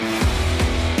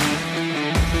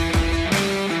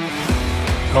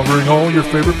covering all your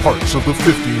favorite parts of the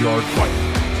 50-yard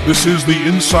fight. This is the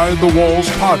Inside the Walls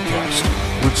podcast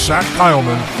with Zach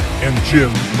Kyleman and Jim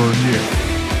Bernier.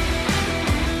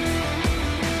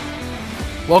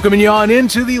 Welcoming you on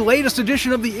into the latest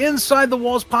edition of the Inside the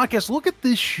Walls podcast. Look at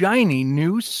this shiny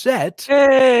new set.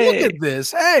 Hey, look at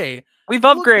this. Hey, we've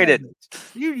upgraded.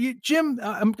 You, Jim.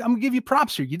 I'm gonna give you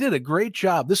props here. You did a great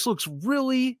job. This looks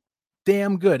really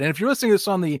damn good. And if you're listening to this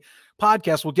on the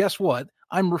podcast, well, guess what?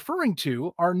 I'm referring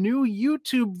to our new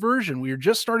YouTube version. We are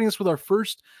just starting this with our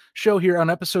first show here on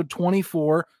episode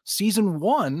 24, season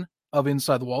 1 of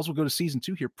Inside the Walls. We'll go to season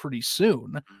 2 here pretty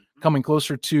soon, coming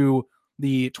closer to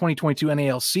the 2022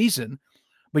 NAL season.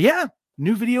 But yeah,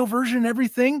 new video version and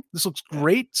everything. This looks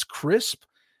great. It's crisp.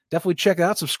 Definitely check it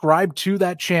out. Subscribe to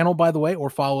that channel, by the way, or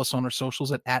follow us on our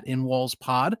socials at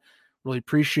InWallsPod. Really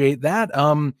appreciate that.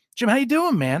 Jim, how you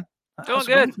doing, man? Doing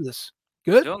good.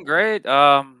 Good? Doing great.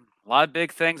 A lot of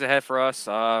big things ahead for us.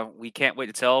 We can't wait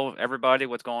to tell everybody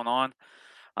what's going on.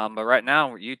 But right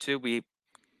now, YouTube, we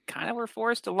kind of were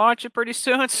forced to launch it pretty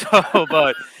soon. So,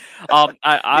 but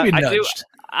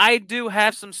I do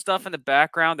have some stuff in the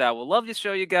background that I would love to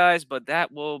show you guys, but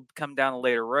that will come down a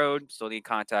later road. Still need to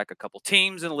contact a couple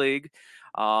teams in the league.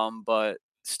 But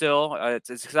still,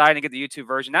 it's exciting to get the YouTube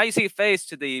version. Now you see a face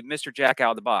to the Mr. Jack out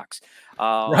of the box.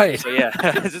 Right. So yeah,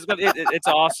 it's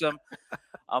awesome.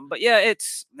 But yeah,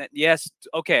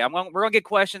 okay. We're gonna get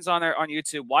questions on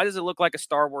YouTube. Why does it look like a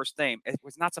Star Wars theme? It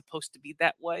was not supposed to be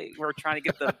that way. We're trying to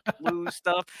get the blue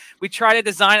stuff. We try to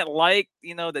design it like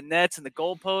the nets and the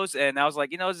goalposts, and I was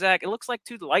like, Zach, it looks like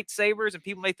two lightsabers, and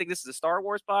people may think this is a Star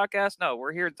Wars podcast. No,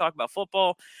 we're here to talk about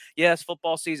football. Yes,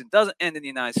 football season doesn't end in the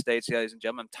United States, ladies and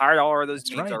gentlemen. I'm tired of all of those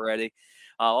memes already.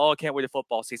 I can't wait to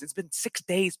football season. It's been 6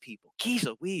 days, people. Keys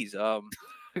Louise.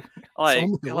 We're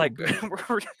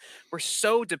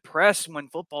so depressed when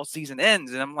football season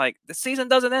ends, and I'm like, the season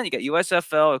doesn't end. You got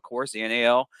USFL, of course, the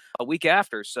NAL a week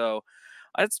after, so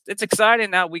it's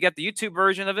exciting. Now we got the YouTube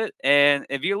version of it, and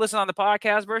if you're listening on the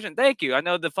podcast version, thank you. I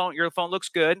know your phone looks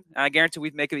good, and I guarantee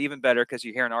we'd make it even better because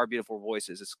you're hearing our beautiful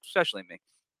voices, especially me.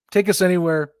 Take us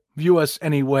anywhere. View us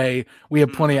anyway. We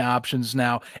have plenty of options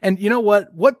now. And you know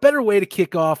what? What better way to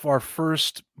kick off our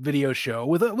first video show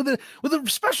with a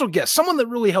special guest, someone that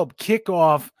really helped kick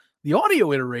off the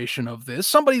audio iteration of this,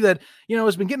 somebody that,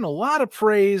 has been getting a lot of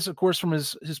praise, of course, from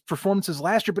his performances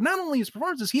last year, but not only his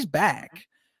performances, he's back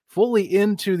fully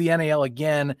into the NAL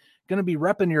again, going to be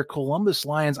repping your Columbus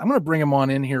Lions. I'm going to bring him on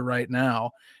in here right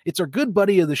now. It's our good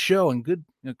buddy of the show and good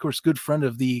friend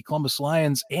of the Columbus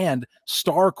Lions and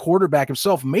star quarterback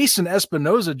himself, Mason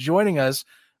Espinoza, joining us.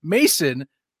 Mason,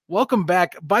 welcome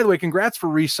back. By the way, congrats for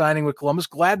re-signing with Columbus.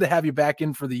 Glad to have you back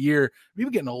in for the year. You've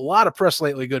been getting a lot of press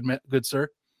lately, good sir.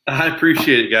 I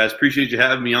appreciate it, guys. Appreciate you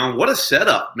having me on. What a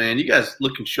setup, man. You guys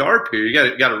looking sharp here.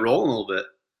 You got to roll a little bit.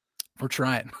 We're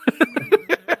trying.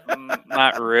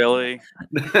 Not really.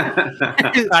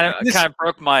 kind of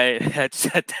broke my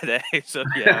headset today, so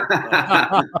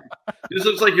yeah. This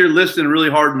looks like you're listening really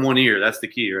hard in one ear. That's the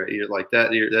key, right? You're like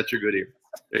that ear. That's your good ear.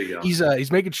 There you go.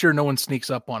 He's making sure no one sneaks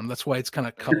up on him. That's why it's kind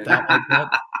of cupped out like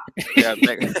that. Yeah,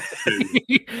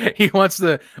 he wants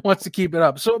to keep it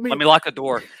up. So let me lock the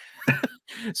door.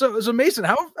 So Mason,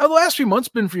 how the last few months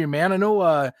been for you, man? I know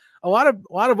a lot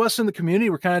of us in the community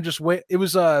were kind of just we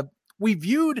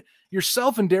viewed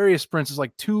yourself and Darius Prince as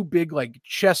like two big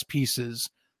chess pieces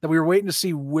that we were waiting to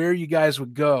see where you guys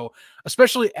would go,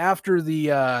 especially after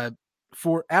the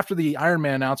Iron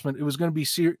Man announcement. It was going to be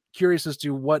curious as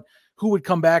to who would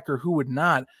come back or who would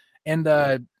not. And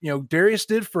Darius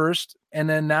did first, and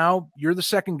then now you're the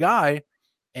second guy,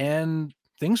 and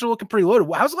things are looking pretty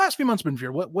loaded. How's the last few months been for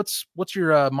you? What's your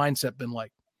mindset been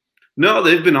like? No,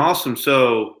 they've been awesome.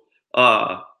 So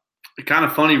kind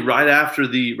of funny, right after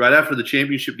the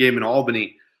championship game in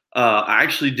Albany, I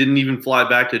actually didn't even fly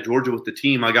back to Georgia with the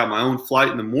team. I got my own flight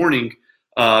in the morning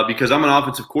because I'm an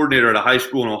offensive coordinator at a high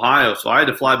school in Ohio. So I had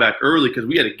to fly back early because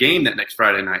we had a game that next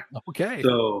Friday night. Okay.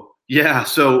 So yeah,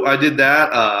 so I did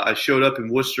that. I showed up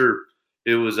in Worcester.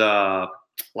 It was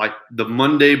like the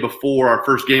Monday before our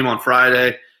first game on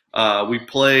Friday. We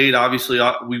played, obviously,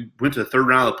 we went to the third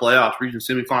round of the playoffs, region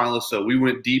semifinalists. So we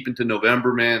went deep into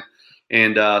November, man.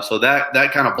 And so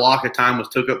that kind of block of time was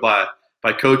took up by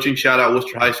coaching. Shout out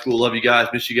Worcester High School. Love you guys.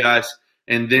 Miss you guys.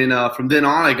 And then from then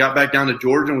on, I got back down to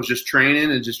Georgia and was just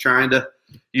training and just trying to,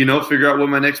 figure out what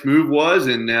my next move was.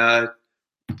 And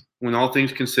when all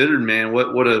things considered, man,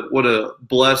 what a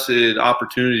blessed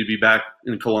opportunity to be back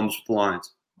in Columbus with the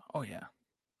Lions. Oh, yeah.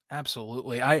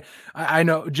 Absolutely. I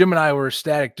know Jim and I were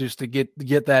ecstatic just to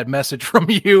get that message from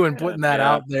you and putting that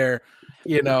out there.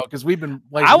 because we've been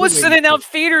like I was sending out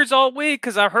feeders all week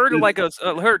because I heard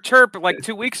heard chirp like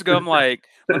 2 weeks ago. I'm like,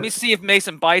 let me see if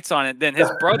Mason bites on it. Then his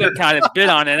brother kind of bit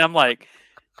on it. And I'm like,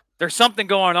 there's something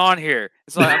going on here.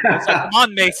 It's like, come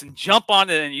on, Mason, jump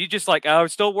on it. And you just like, I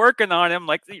was still working on it. I'm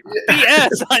like,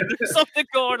 BS. Like, there's something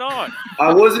going on.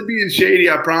 I wasn't being shady.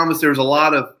 I promise. There was a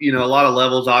lot of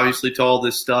levels, obviously, to all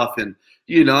this stuff. And,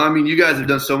 I mean, you guys have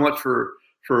done so much for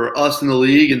us in the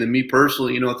league, and then me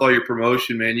personally, with all your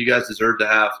promotion, man, you guys deserve to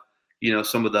have,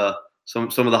 some of the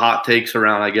hot takes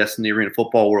around, I guess, in the arena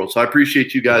football world. So I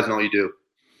appreciate you guys and all you do.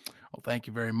 Well, thank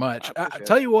you very much. I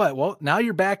tell you what. Well, now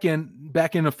you're back in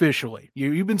officially.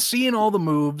 You've been seeing all the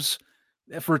moves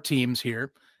for teams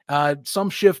here. Some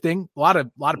shifting. A lot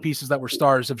of pieces that were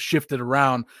stars have shifted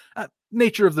around.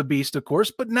 Nature of the beast, of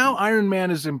course. But now Iron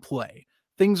Man is in play.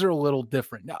 Things are a little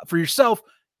different now for yourself.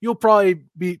 You'll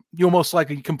most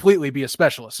likely completely be a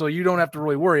specialist, so you don't have to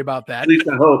really worry about that. At least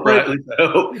I hope, right? At least I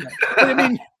hope. I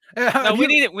mean. No, we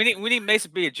need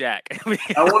Mason to be a jack.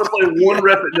 I want to play one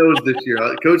rep at nose this year.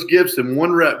 Coach Gibson,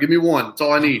 one rep. Give me one. That's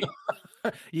all I need.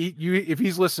 If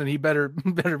he's listening, he better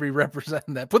be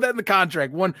representing that. Put that in the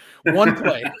contract. One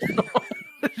play.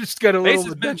 Just got a little.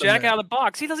 Mason's been jack out of the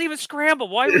box. He doesn't even scramble.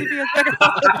 Why would he be a jack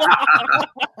out of the box?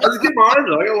 I just get my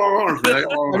arms. I got long arms. Man.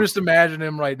 I'm just imagining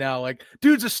him right now. Like,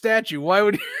 dude's a statue. Why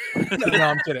would he? No,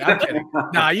 I'm kidding.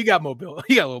 Nah, you got mobility.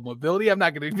 You got a little mobility. I'm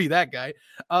not going to be that guy.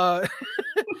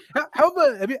 How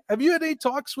about have you had any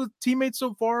talks with teammates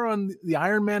so far on the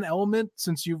Iron Man element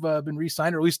since you've been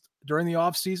re-signed, or at least during the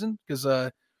off season? Because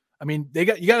I mean, you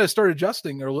got to start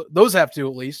adjusting, or those have to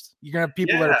at least. You're gonna have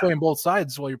people that are playing both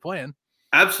sides while you're playing.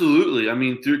 Absolutely. I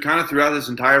mean, throughout this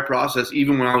entire process,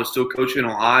 even when I was still coaching in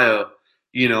Ohio,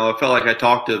 I felt like I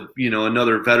talked to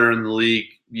another veteran in the league,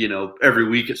 every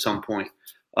week at some point.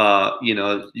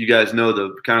 You guys know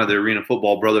the arena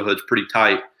football brotherhood's pretty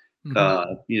tight.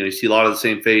 Mm-hmm. You see a lot of the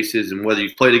same faces, and whether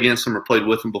you've played against them or played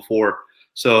with them before.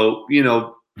 So, being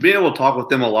able to talk with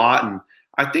them a lot, and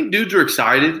I think dudes are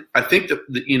excited. I think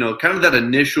that, kind of that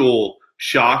initial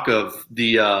shock of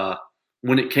the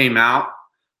when it came out,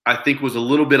 I think was a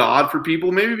little bit odd for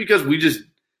people, maybe because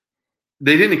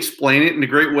they didn't explain it in a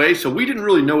great way. So we didn't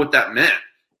really know what that meant.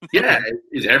 Yeah.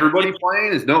 Is everybody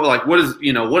playing? What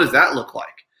does that look like?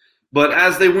 But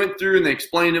as they went through and they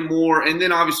explained it more, and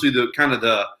then obviously the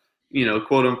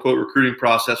quote unquote recruiting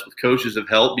process with coaches have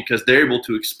helped because they're able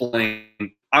to explain.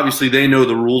 Obviously they know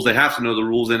the rules. They have to know the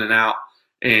rules in and out.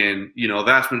 And, a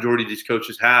vast majority of these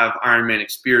coaches have Ironman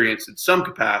experience in some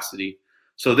capacity.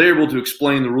 So they're able to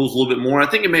explain the rules a little bit more. I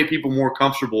think it made people more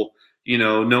comfortable,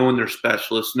 knowing they're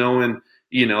specialists, knowing, at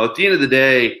the end of the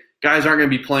day, guys aren't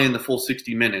going to be playing the full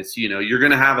 60 minutes. You're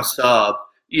going to have a sub.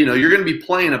 You're going to be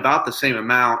playing about the same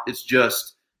amount. It's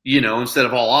just, instead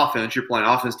of all offense, you're playing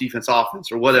offense, defense,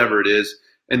 offense, or whatever it is.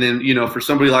 And then, for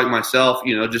somebody like myself,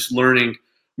 just learning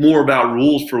more about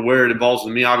rules for where it involves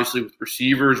with me, obviously with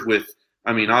receivers,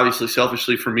 obviously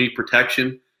selfishly for me,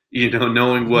 protection,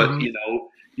 knowing what, Mm-hmm.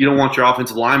 You don't want your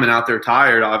offensive linemen out there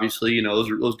tired. Obviously,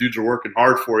 those dudes are working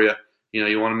hard for you.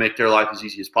 You want to make their life as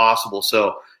easy as possible.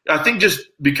 So I think just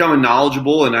becoming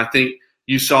knowledgeable, and I think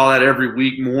you saw that every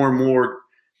week, more and more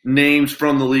names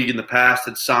from the league in the past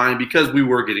had signed because we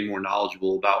were getting more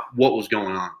knowledgeable about what was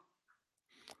going on.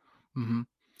 Mm-hmm.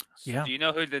 Yeah. Do you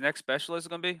know who the next specialist is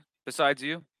going to be besides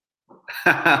you?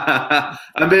 I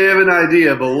may have an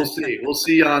idea, but we'll see. We'll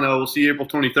see April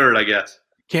 23rd, I guess.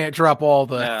 Can't drop all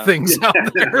the things out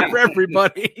there for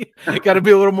everybody. Got to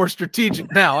be a little more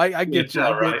strategic now. I get you.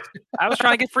 I was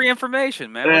trying to get free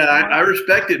information, man. Yeah, I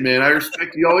respect it, man. I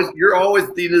respect you. You're always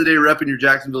at the end of the day repping your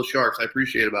Jacksonville Sharks. I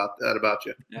appreciate that about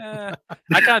you. Yeah,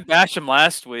 I kind of bashed them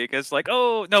last week. It's like,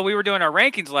 oh no, we were doing our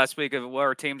rankings last week of where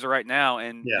our teams are right now,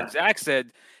 and Zach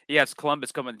said, yes,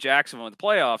 Columbus coming to Jacksonville in the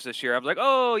playoffs this year. I was like,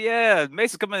 oh, yeah,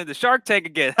 Mason's coming to the Shark Tank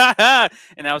again.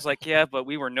 And I was like, yeah, but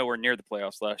we were nowhere near the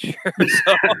playoffs last year.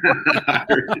 So.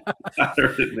 I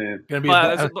heard it, man.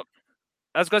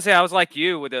 I was going to say, I was like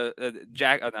you with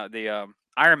the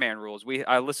Iron Man rules.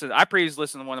 I previously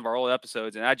listened to one of our old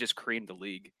episodes, and I just creamed the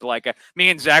league. Like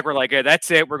me and Zach were like, hey,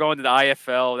 that's it. We're going to the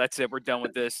IFL. That's it. We're done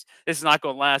with this. This is not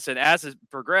going to last. And as it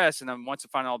progressed, and then once I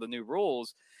find all the new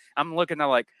rules, I'm looking at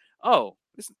like, oh,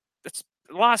 it's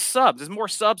a lot of subs. There's more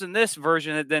subs in this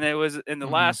version than it was in the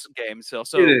last game. So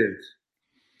it is.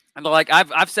 And like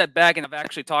I've sat back and I've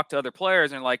actually talked to other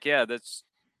players and like, yeah, that's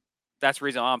the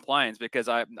reason I'm playing is because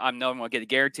I know I'm going to get a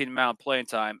guaranteed amount of playing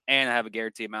time and I have a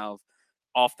guaranteed amount of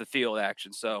off the field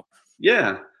action. So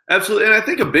yeah, absolutely. And I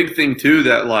think a big thing too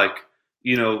that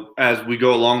as we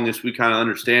go along this, we kind of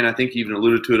understand. I think you even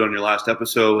alluded to it on your last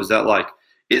episode was that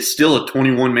it's still a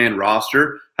 21-man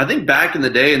roster. I think back in the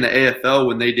day in the AFL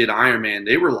when they did Ironman,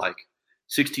 they were like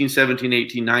 16, 17,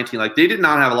 18, 19. Like they did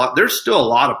not have a lot. There's still a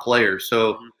lot of players.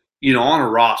 So, on a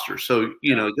roster. So,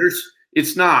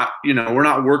 it's not, we're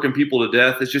not working people to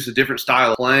death. It's just a different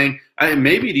style of playing. And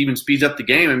maybe it even speeds up the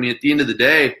game. I mean, at the end of the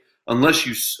day, unless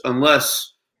it's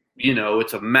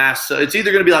a mass, it's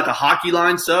either going to be like a hockey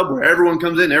line sub where everyone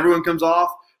comes in, everyone comes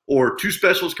off, or two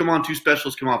specials come on, two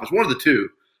specials come off. It's one of the two.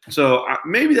 So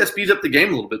maybe that speeds up the game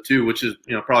a little bit too, which is,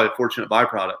 probably a fortunate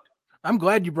byproduct. I'm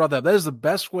glad you brought that up. That is the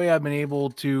best way I've been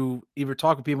able to either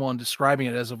talk to people and describing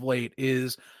it as of late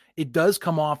is it does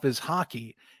come off as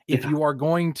hockey. If you are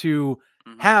going to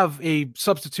have a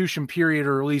substitution period,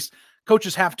 or at least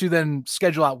coaches have to then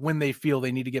schedule out when they feel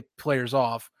they need to get players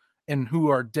off and who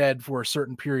are dead for a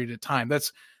certain period of time.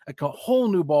 That's like a whole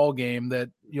new ball game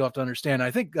that you'll have to understand.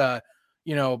 I think,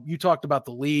 you talked about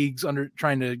the leagues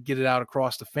trying to get it out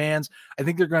across the fans. I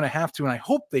think they're going to have to, and I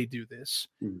hope they do this,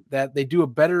 that they do a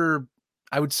better,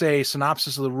 I would say,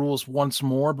 synopsis of the rules once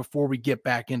more before we get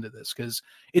back into this, because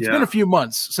it's been a few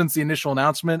months since the initial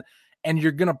announcement, and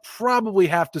you're going to probably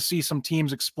have to see some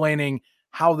teams explaining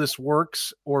how this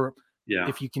works, or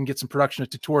if you can get some production, a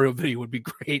tutorial video would be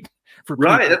great.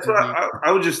 Right, that's what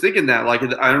I was just thinking that. Like,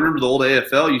 I remember the old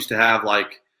AFL used to have I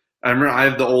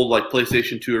have the old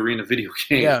PlayStation 2 Arena video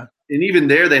game. Yeah. And even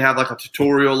there they have a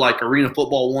tutorial like Arena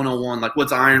Football 101, like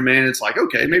what's Iron Man. It's like,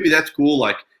 okay, maybe that's cool.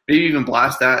 Like maybe even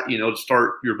blast that, to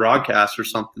start your broadcast or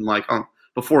something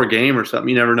before a game or something.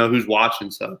 You never know who's watching.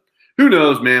 So who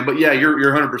knows, man? But yeah, you're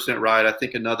 100% right. I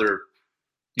think another,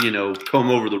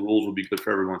 comb over the rules would be good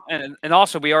for everyone. And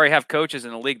also we already have coaches in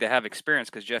the league that have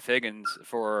experience, because Jeff Higgins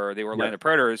for the Orlando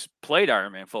Predators played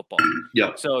Ironman football.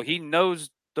 Yeah. So he knows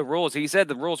the rules. He said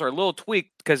the rules are a little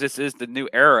tweaked because this is the new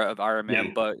era of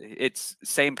Ironman, but it's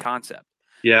same concept.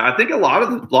 Yeah, I think a lot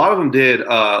of them did.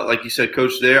 Like you said,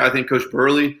 Coach there. I think Coach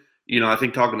Burley. I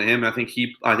think talking to him, I think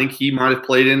he might have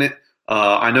played in it.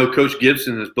 I know Coach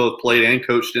Gibson has both played and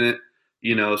coached in it.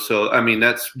 So I mean,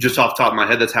 that's just off the top of my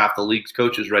head. That's half the league's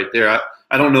coaches right there.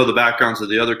 I don't know the backgrounds of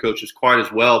the other coaches quite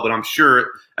as well, but I'm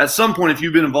sure at some point, if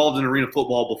you've been involved in arena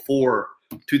football before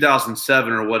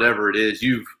 2007 or whatever it is,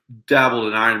 you've dabbled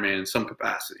in Ironman in some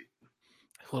capacity.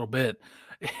 A little bit.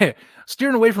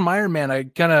 Steering away from Ironman, I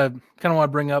kind of want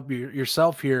to bring up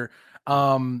yourself here,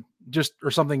 or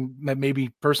something that maybe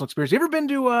personal experience. You ever been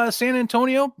to San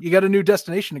Antonio? You got a new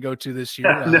destination to go to this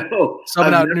year. No,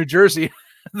 subbing out New Jersey.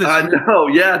 I know.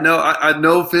 Yeah, no. I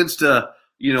no offense to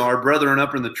our brethren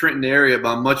up in the Trenton area, but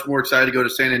I'm much more excited to go to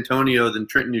San Antonio than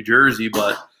Trenton, New Jersey.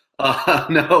 But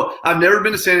no, I've never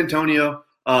been to San Antonio.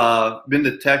 Been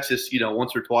to Texas,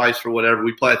 once or twice or whatever.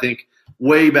 We play, I think,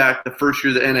 way back the first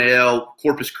year of the NAL.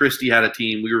 Corpus Christi had a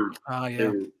team. We were,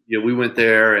 we went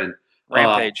there and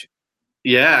Rampage.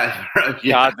 Yeah.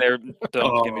 God, they're.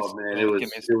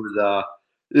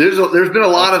 There's been a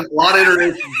lot of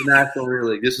iterations of the National Arena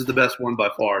League. This is the best one by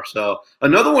far. So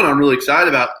another one I'm really excited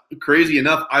about. Crazy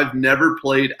enough, I've never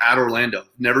played at Orlando.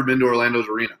 Never been to Orlando's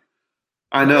arena.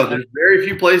 I know there's very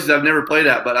few places I've never played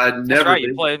at, but I'd never. That's right.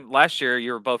 You played last year.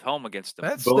 You were both home against them.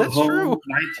 That's true.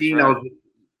 19, right. I was at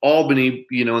Albany,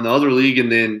 in the other league, and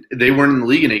then they weren't in the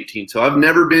league in 18. So I've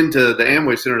never been to the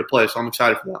Amway Center to play. So I'm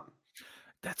excited for that.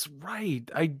 That's right.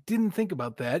 I didn't think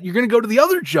about that. You're going to go to the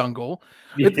other jungle.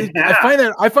 Yeah. I find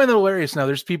that hilarious. Now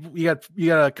there's people, you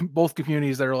got both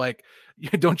communities that are like,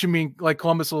 don't you mean, like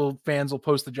Columbus fans will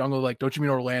post the jungle, like, don't you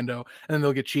mean Orlando? And then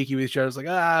they'll get cheeky with each other. It's like,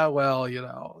 well, yeah,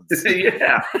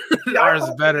 ours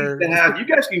is better. You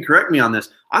guys can correct me on this.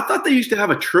 I thought they used to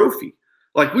have a trophy.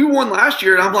 Like we won last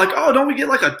year, and I'm like, oh, don't we get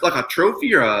like a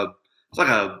trophy or a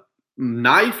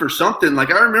knife or something?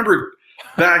 Like I remember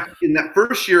back in that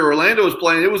first year Orlando was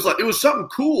playing, it was something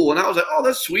cool, and I was like, oh,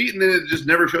 that's sweet, and then it just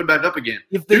never showed back up again.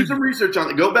 Do some research on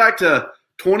it. Go back to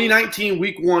 2019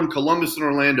 week 1, Columbus and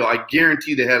Orlando. I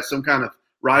guarantee they had some kind of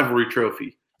rivalry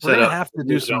trophy. We're going to have to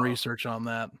do some research on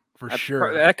that for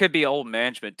sure. That could be old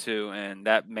management too, and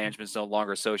that management's no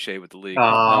longer associated with the league.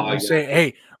 I'm saying,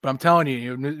 hey, but I'm telling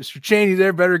you, Mr. Cheney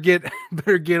there better get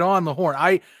on the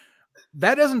horn.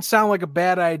 That doesn't sound like a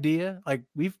bad idea. Like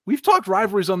we've talked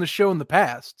rivalries on the show in the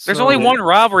past. There's only one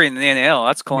rivalry in the NL.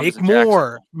 That's Columbus.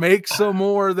 Make some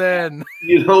more. Then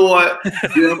you know what,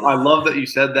 Jim? I love that you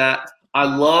said that. I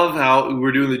love how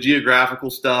we're doing the geographical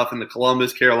stuff and the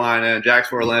Columbus, Carolina, and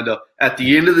Jacksonville, Orlando. At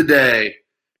the end of the day,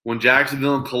 when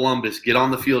Jacksonville and Columbus get on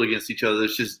the field against each other,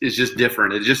 it's just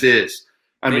different. It just is.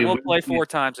 We'll play 4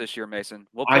 times this year, Mason.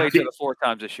 We'll play each other 4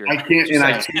 times this year. I can't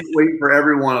wait for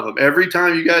every one of them. Every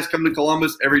time you guys come to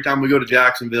Columbus, every time we go to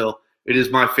Jacksonville, it is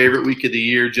my favorite week of the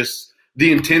year. Just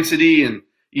the intensity and,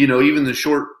 even the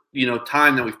short,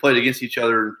 time that we've played against each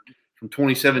other from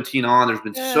 2017 on. There's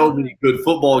been so many good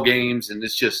football games, and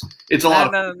it's a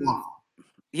lot of fun.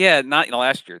 Yeah, not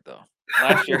last year though.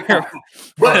 Last year,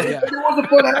 but it was a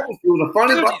fun atmosphere. It was a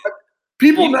fun.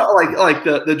 People know, like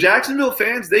the Jacksonville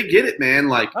fans, they get it, man.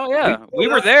 Like, oh yeah, we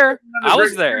were there. I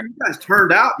was there. You guys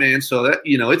turned out, man. So that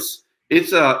it's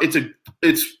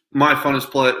my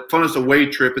funnest away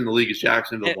trip in the league is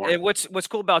Jacksonville. And what's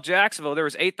cool about Jacksonville? There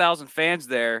was 8,000 fans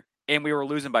there, and we were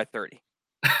losing by 30.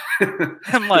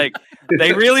 I'm like,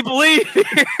 they really believe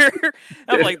here.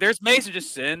 I'm like, there's Mason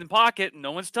just sitting in the pocket, and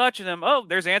no one's touching him. Oh,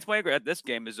 there's Antoine. This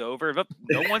game is over.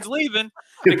 No one's leaving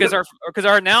because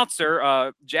our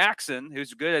announcer Jackson,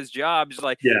 who's good at his job, is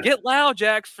like, get loud,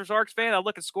 Jax, for Sarks fan. I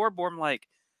look at scoreboard. I'm like,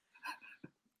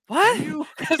 what?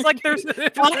 It's like there's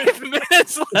 5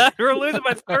 minutes left. We're losing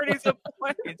by 30 points.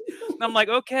 And I'm like,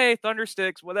 okay,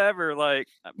 Thundersticks, whatever. Like,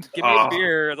 give me a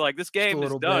beer. Like, this game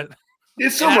is done. Bit.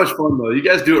 It's so much fun, though. You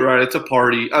guys do it right. It's a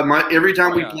party. Every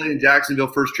time we play in Jacksonville,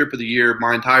 first trip of the year,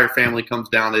 my entire family comes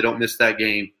down. They don't miss that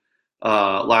game.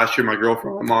 Last year, my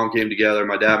girlfriend, my mom came together.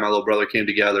 My dad, my little brother came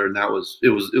together, and it was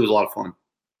a lot of fun.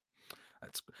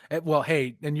 Well,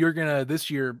 hey, and you're gonna this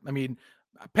year. I mean,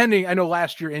 pending. I know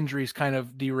last year injuries kind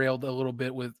of derailed a little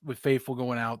bit with Faithful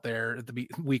going out there at the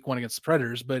week 1 against the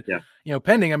Predators, but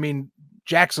pending. I mean,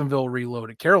 Jacksonville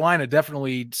reloaded. Carolina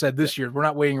definitely said this year, we're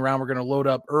not waiting around. We're going to load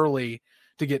up early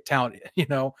to get talent.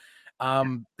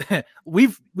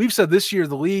 We've said this year,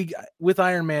 the league with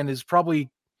Iron Man is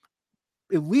probably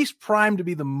at least primed to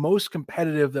be the most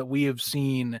competitive that we have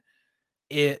seen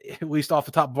at least off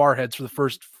the top of our heads for the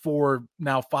first 4,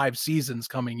 now 5 seasons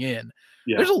coming in.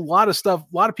 Yeah. There's a lot of stuff,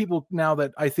 a lot of people now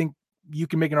that I think you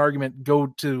can make an argument go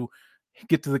to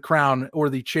get to the crown or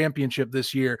the championship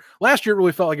this year. Last year, it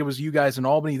really felt like it was you guys in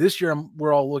Albany. This year,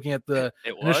 we're all looking at the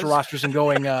initial rosters and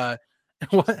going,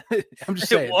 what? I'm just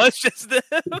saying. It was just them.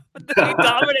 They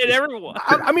dominated everyone.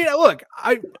 I mean, look,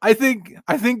 I think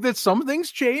that some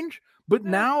things change, but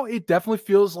now it definitely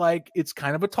feels like it's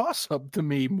kind of a toss-up to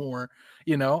me more.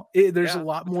 There's a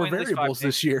lot more variables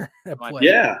this year at play.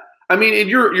 Yeah. I mean, and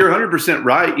you're 100%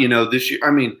 right. This year,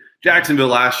 I mean, Jacksonville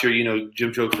last year,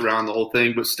 Jim jokes around the whole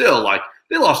thing, but still, like,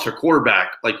 they lost their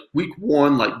quarterback, like, week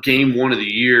 1, like, game 1 of the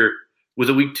year. Was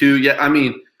it week 2? Yeah, I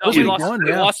mean. We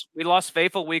lost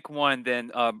Faithful week 1,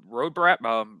 then Robrick,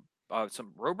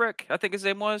 I think his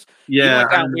name was. Yeah. He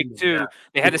went down week 2.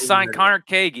 They had to sign Connor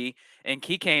Kagi, and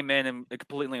he came in and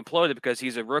completely imploded because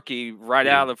he's a rookie right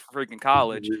out of freaking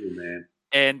college. Man.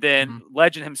 And then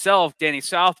legend himself, Danny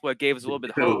Southwood, gave us a little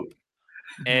bit of hope.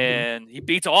 And he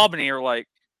beats Albany. You're like,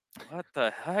 what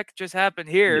the heck just happened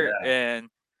here? Yeah.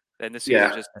 And the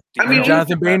season just. I mean,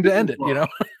 Jonathan Bain to end it.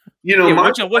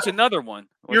 What's another one?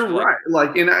 You're right.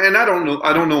 Like, and I don't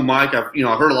know Mike. I've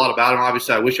heard a lot about him.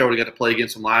 Obviously, I wish I would have got to play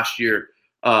against him last year.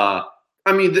 I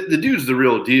mean, the dude's the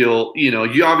real deal.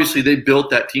 You obviously they built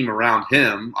that team around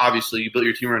him. Obviously, you built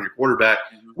your team around your quarterback.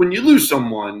 When you lose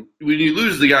someone, when you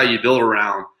lose the guy you build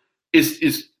around, it's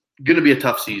going to be a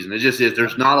tough season. It just is.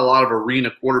 There's not a lot of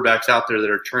arena quarterbacks out there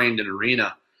that are trained in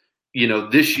arena.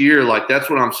 This year, like, that's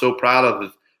what I'm so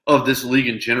proud of this league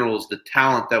in general is the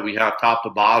talent that we have top to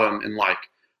bottom, and like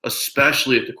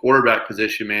especially at the quarterback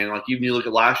position, man. Like, even you look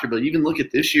at last year, but even look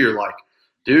at this year, like,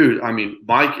 dude, I mean,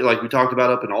 Mike, like we talked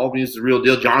about up in Albany, is the real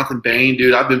deal. Jonathan Bain,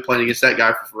 dude, I've been playing against that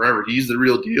guy for forever. He's the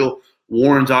real deal.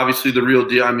 Warren's obviously the real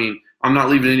deal. I mean, I'm not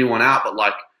leaving anyone out, but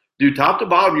like, dude, top to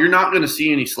bottom, you're not going to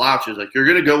see any slouches. Like, you're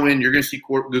going to go in, you're going to see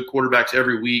good quarterbacks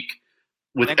every week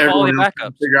with everyone else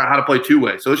to figure out how to play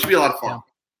two-way. So it should be a lot of fun.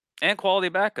 Yeah. And quality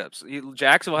backups.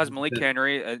 Jacksonville has Malik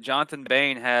Henry. Jonathan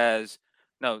Bain has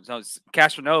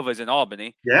Castronova is in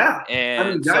Albany. Yeah, and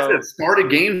I mean, guys that started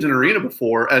games in arena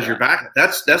before as your backup.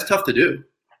 That's tough to do.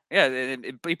 Yeah,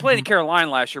 he played in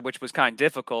Carolina last year, which was kind of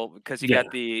difficult because he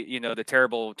got the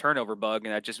terrible turnover bug,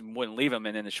 and that just wouldn't leave him.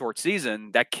 And in a short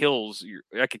season, that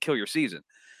could kill your season.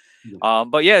 Yeah.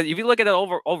 But yeah, if you look at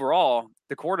it overall,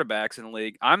 the quarterbacks in the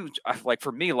league, I'm like,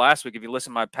 for me last week, if you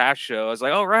listen to my past show, I was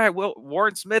like, all right, well,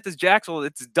 Warren Smith is Jacksonville,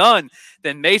 it's done.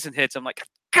 Then Mason hits. I'm like,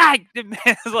 God,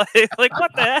 man, like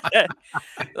what the heck?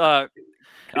 But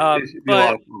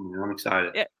I'm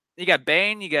excited. Yeah, you got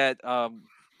Bain, you got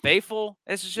Faithful.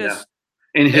 It's just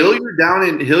and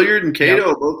Hilliard and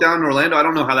Cato both down in Orlando. I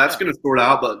don't know how that's going to sort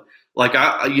out, but like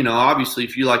obviously,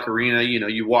 if you like arena,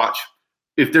 you watch.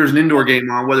 If there's an indoor game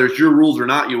on, whether it's your rules or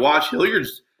not, you watch.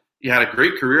 Hilliard's had a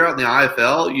great career out in the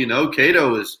IFL.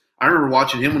 Cato is. I remember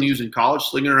watching him when he was in college,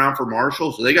 slinging around for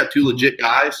Marshall. So they got two legit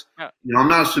guys. Yeah. I'm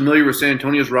not as familiar with San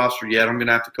Antonio's roster yet. I'm going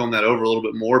to have to comb that over a little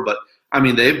bit more. But I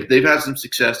mean, they've had some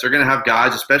success. They're going to have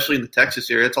guys, especially in the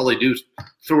Texas area. That's all they do is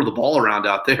throw the ball around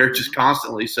out there just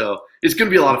constantly. So it's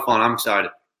going to be a lot of fun. I'm excited.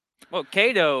 Well,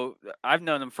 Cato, I've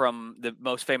known him from the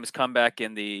most famous comeback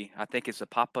in I think it's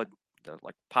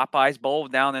like Popeyes Bowl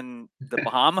down in the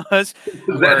Bahamas,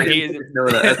 where he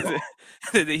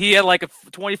had like a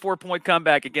 24-point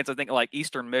comeback against, I think, like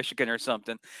Eastern Michigan or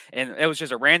something, and it was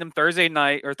just a random Thursday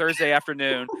night or Thursday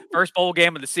afternoon, first bowl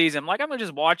game of the season. I'm like, I'm gonna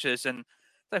just watch this, and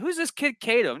like, who's this kid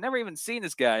Cato? I've never even seen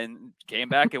this guy, and came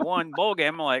back and won bowl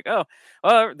game. I'm like,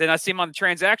 oh, then I see him on the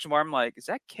transaction bar. I'm like, is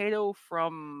that Cato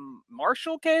from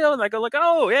Marshall Cato? And I go like,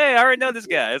 oh yeah, I already know this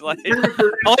guy. It's like,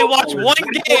 only watched one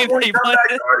game.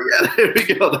 Yeah, there we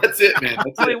go. That's it, man.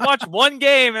 I only watched one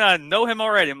game, and I know him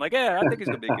already. I'm like, yeah, I think he's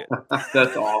gonna be good.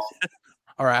 That's awesome.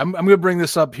 All right, I'm going to bring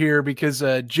this up here because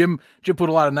Jim put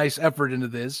a lot of nice effort into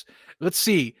this. Let's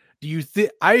see. Do you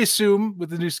think? I assume with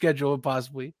the new schedule,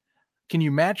 possibly, can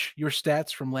you match your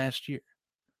stats from last year?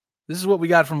 This is what we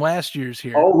got from last year's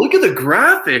here. Oh, look at the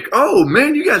graphic. Oh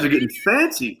man, you guys are getting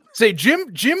fancy. Say, Jim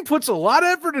puts a lot of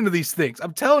effort into these things.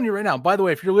 I'm telling you right now. By the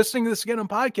way, if you're listening to this again on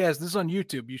podcast, this is on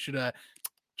YouTube. You should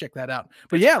check that out.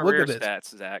 But it's yeah, look at this.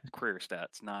 Stats, Zach. Career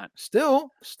stats, not still.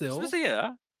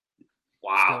 Yeah.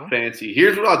 Wow, fancy.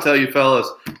 Here's what I'll tell you, fellas.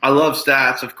 I love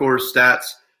stats. Of course,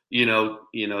 stats,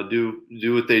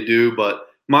 do what they do. But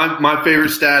my favorite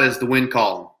stat is the win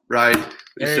column, right?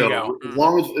 There so you go.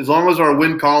 As long as our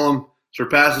win column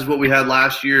surpasses what we had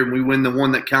last year and we win the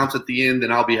one that counts at the end,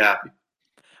 then I'll be happy.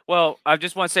 Well, I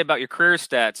just want to say about your career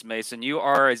stats, Mason. You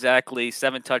are exactly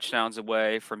 7 touchdowns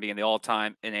away from being the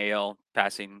all-time NAL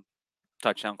passing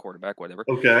touchdown quarterback, whatever.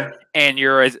 Okay. And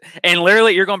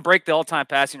literally you're going to break the all-time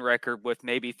passing record with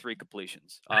maybe 3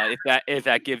 completions. If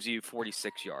that gives you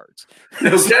 46 yards.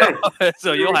 Okay.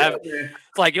 so you'll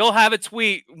have a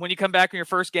tweet when you come back in your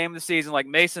first game of the season, like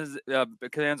Mason's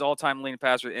all-time leading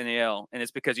passer in NAL, and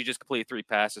it's because you just completed 3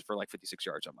 passes for like 56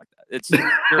 yards, something like that. It's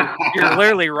you're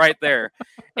literally right there.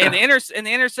 And the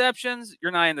interceptions,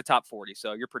 you're not in the top 40,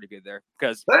 so you're pretty good there.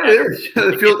 Because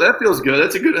that feels good.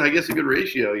 That's a good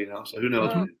ratio, So who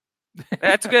knows?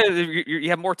 That's good. You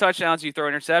have more touchdowns, you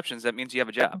throw interceptions. That means you have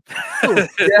a job. A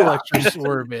little extra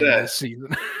swerve in this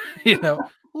season. A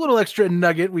little extra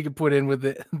nugget we could put in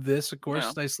with this, of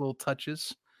course. Nice little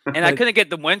touches. And I couldn't get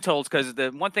the win totals because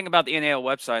the one thing about the NAL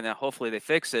website, now hopefully they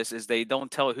fix this, is they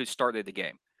don't tell who started the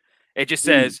game. It just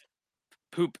says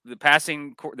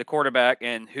the quarterback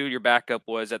and who your backup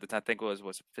was at the time. I think it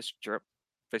was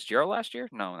Fitzgerald last year?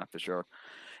 No, not Fitzgerald.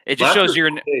 It just shows your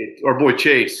our boy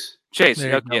Chase. Chase,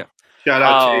 yeah. Shout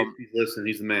out Chase. He's listening.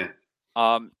 He's the man.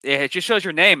 It just shows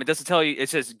your name. It doesn't tell you. It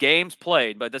says games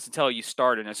played, but it doesn't tell you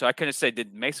started. And so I couldn't say,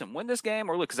 did Mason win this game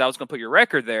or look? Because I was going to put your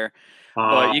record there.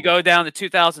 But you go down to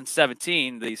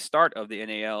 2017, the start of the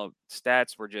NAL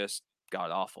stats were just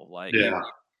god awful. Like,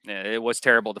 it was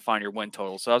terrible to find your win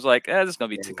total. So I was like, this is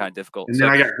going to be kind of difficult. And then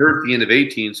I got hurt at the end of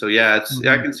 18. So I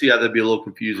can see how that'd be a little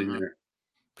confusing there.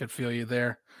 Could feel you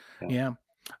there. Yeah.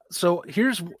 So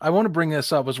I want to bring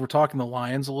this up as we're talking the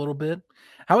Lions a little bit.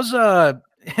 How's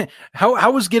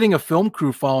how was getting a film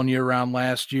crew following you around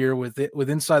last year with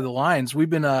Inside the Lions? We've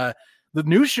been the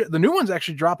new one's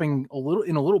actually dropping a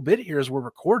little bit here as we're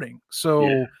recording.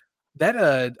 So that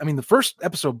the first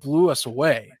episode blew us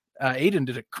away. Aiden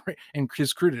did and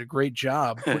his crew did a great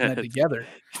job putting that together.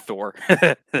 Thor.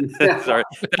 Sorry,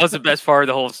 that was the best part of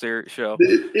the whole show.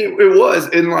 It was,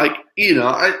 and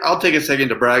I'll take a second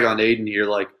to brag on Aiden here.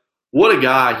 Like, what a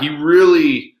guy! He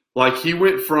really he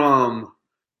went from,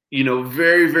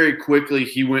 very very quickly.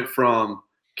 He went from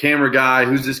camera guy,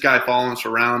 who's this guy following us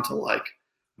around, to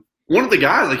one of the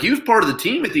guys. He was part of the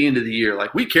team at the end of the year.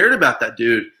 We cared about that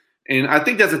dude, and I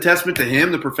think that's a testament to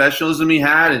him, the professionalism he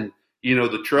had, and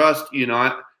the trust.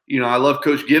 I love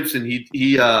Coach Gibson.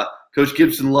 He Coach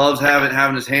Gibson loves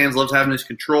having his hands, loves having his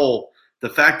control. The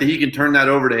fact that he can turn that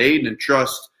over to Aiden and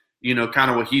trust,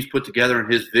 kind of what he's put together in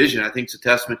his vision, I think is a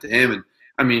testament to him.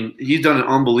 And he's done an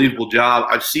unbelievable job.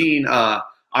 I've seen,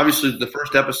 obviously the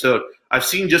first episode, I've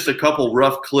seen just a couple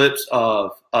rough clips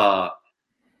of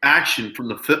action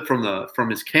from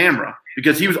his camera,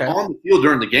 because he was on the field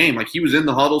during the game. He was in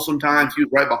the huddle sometimes. He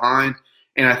was right behind.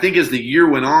 And I think as the year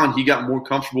went on, he got more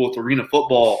comfortable with arena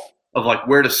football of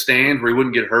where to stand where he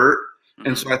wouldn't get hurt.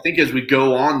 And so I think as we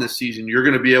go on this season, you're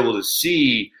going to be able to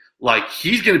see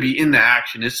he's going to be in the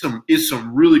action. It's some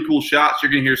really cool shots. You're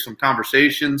going to hear some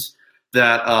conversations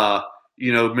that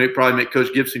may probably make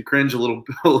Coach Gibson cringe a little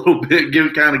bit,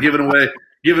 giving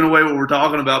away what we're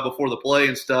talking about before the play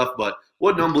and stuff. But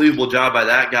what an unbelievable job by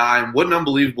that guy, and what an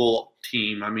unbelievable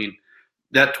team.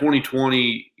 That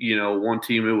 2020 one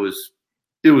team,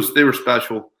 they were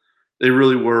special. They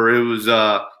really were. It was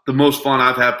the most fun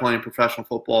I've had playing professional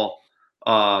football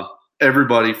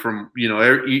everybody from,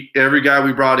 every guy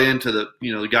we brought in to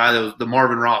the guy that was the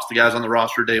Marvin Ross, the guys on the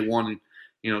roster day one,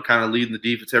 kind of leading the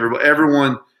defense.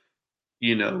 Everyone,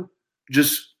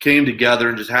 just came together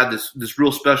and just had this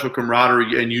real special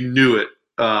camaraderie, and you knew it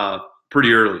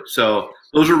pretty early. So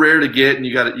those are rare to get, and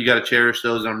you got to cherish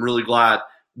those. And I'm really glad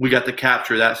we got to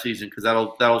capture that season, because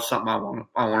that'll something I want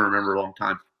to remember a long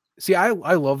time. See, I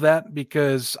love that,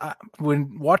 because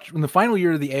when the final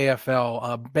year of the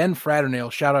AFL, Ben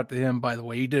Fratternale, shout out to him, by the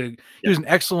way, he was an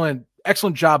excellent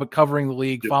job at covering the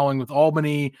league, following with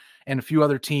Albany and a few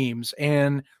other teams.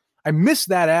 And I miss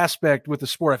that aspect with the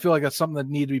sport. I feel like that's something that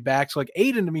needed to be back. So like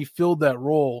Aiden to me filled that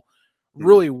role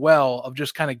really well, of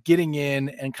just kind of getting in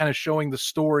and kind of showing the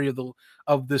story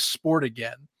of this sport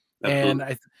again. Absolutely. And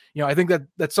I think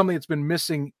that's something that's been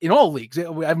missing in all leagues. I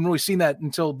haven't really seen that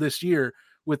until this year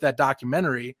with that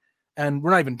documentary, and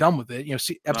we're not even done with it.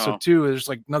 Episode 2, there's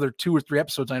like another 2 or 3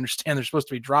 episodes I understand they're supposed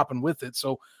to be dropping with it.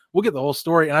 So we'll get the whole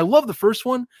story. And I love the first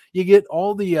one. You get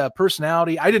all the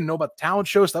personality. I didn't know about the talent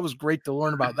show, so that was great to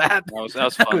learn about that. That was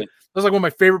funny. That was like one of my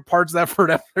favorite parts of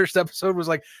that first episode was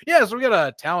like, yeah, so we got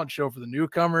a talent show for the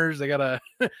newcomers. They got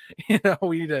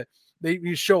we need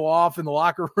to show off in the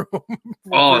locker room.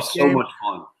 Oh, it's so much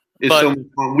fun. So much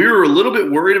fun. We were a little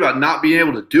bit worried about not being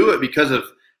able to do it because of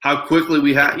how quickly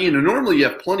we had, normally you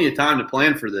have plenty of time to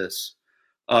plan for this.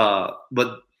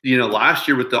 But, last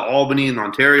year with the Albany and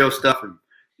Ontario stuff, and,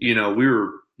 we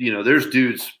were, there's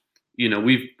dudes,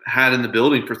 we've had in the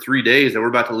building for 3 days that we're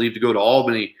about to leave to go to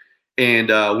Albany. And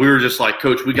we were just like,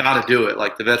 Coach, we got to do it.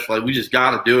 Like the vets were like, we just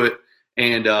got to do it.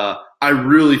 And I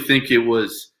really think it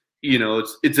was,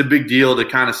 it's a big deal to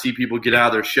kind of see people get out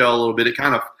of their shell a little bit.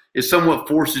 It somewhat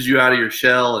forces you out of your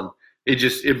shell, and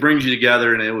it brings you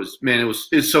together. And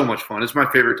it's so much fun. It's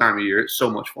my favorite time of year. It's so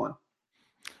much fun.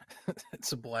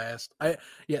 It's a blast.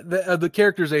 The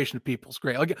characterization of people is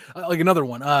great. Like another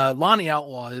one, Lonnie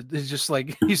Outlaw is just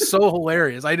like, he's so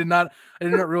hilarious. I did not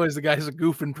realize the guy's a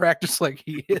goof in practice like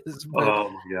he is. Oh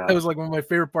my God. That was like one of my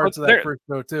favorite parts of that first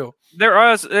show too.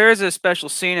 There is a special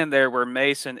scene in there where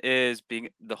Mason is being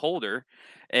the holder,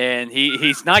 and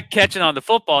he's not catching on the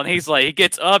football, and he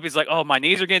gets up, he's like, oh, my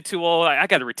knees are getting too old, I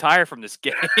got to retire from this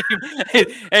game.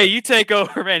 Hey, you take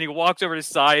over, man. He walks over to the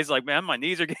side, he's like, man, my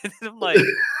knees are getting, I'm like,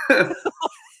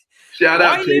 shout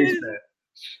out Chase.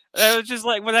 It was just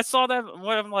like, when I saw that,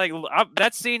 I'm like,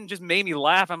 that scene just made me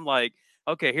laugh. I'm like,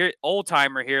 okay, here, old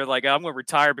timer here, like, I'm gonna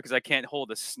retire because I can't hold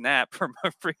a snap from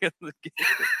a freaking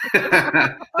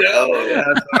No, yeah.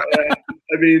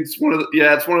 I mean, it's one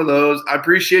of those. I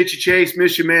appreciate you, Chase.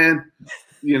 Miss you, man.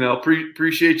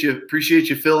 Appreciate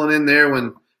you filling in there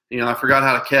when I forgot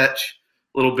how to catch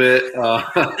a little bit.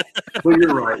 But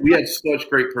you're right. We had such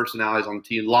great personalities on the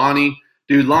team.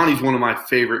 Lonnie's one of my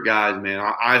favorite guys, man.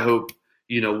 I hope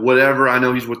whatever. I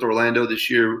know he's with Orlando this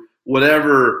year.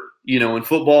 Whatever in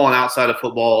football and outside of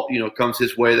football, comes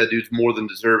his way, that dude's more than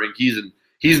deserving. He's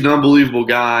an unbelievable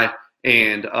guy,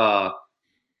 and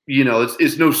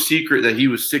it's no secret that he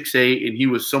was 6'8", and he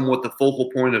was somewhat the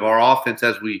focal point of our offense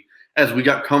as we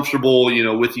got comfortable,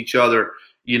 with each other.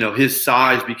 His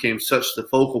size became such the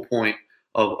focal point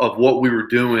of what we were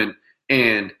doing,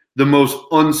 and the most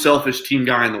unselfish team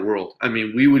guy in the world. I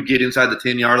mean, we would get inside the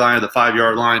 10-yard line or the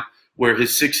 5-yard line where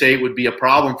his 6'8" would be a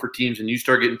problem for teams, and you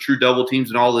start getting true double teams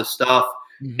and all this stuff.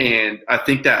 Mm-hmm. And I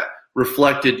think that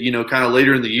reflected, kind of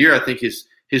later in the year. I think his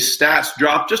stats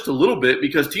dropped just a little bit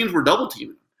because teams were double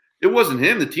teaming him. It wasn't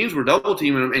him. The teams were double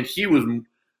teaming him, and he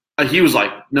was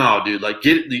like, no, dude, like,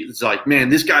 get it. It's like, man,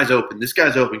 this guy's open. Get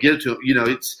it to him.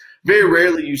 It's very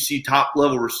rarely you see top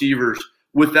level receivers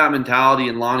with that mentality,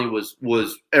 and Lonnie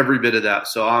was every bit of that.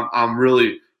 So I'm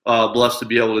really blessed to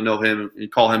be able to know him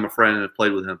and call him a friend and have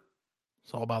played with him.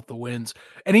 It's all about the wins.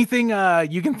 Anything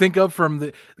you can think of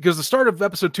because the start of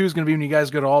episode 2 is going to be when you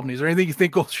guys go to Albany. Is there anything you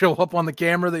think will show up on the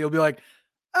camera that you'll be like,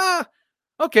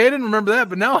 okay, I didn't remember that,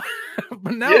 but now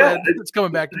it's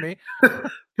coming back to me.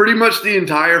 Pretty much the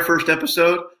entire first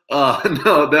episode. That's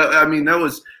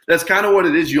kind of what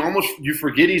it is. You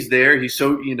forget he's there. He's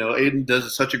so, Aiden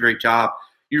does such a great job.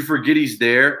 You forget he's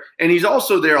there, and he's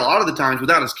also there a lot of the times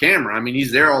without his camera. I mean,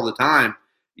 he's there all the time.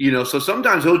 So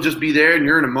sometimes he'll just be there and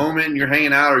you're in a moment and you're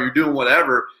hanging out or you're doing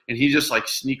whatever, and he just like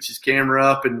sneaks his camera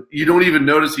up and you don't even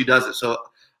notice he does it. So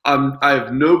I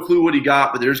have no clue what he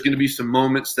got, but there's going to be some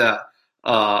moments that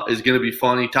is going to be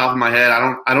funny. Top of my head,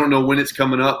 I don't know when it's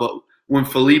coming up, but when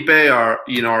Felipe, our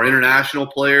international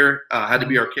player, had to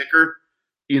be our kicker,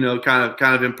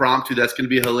 kind of impromptu, that's going to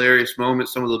be a hilarious moment.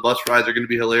 Some of the bus rides are going to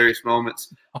be hilarious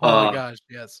moments. Oh my gosh,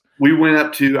 yes. We went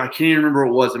up to, I can't even remember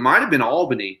what it was. It might have been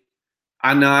Albany.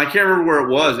 I know, I can't remember where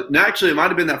it was. And actually, it might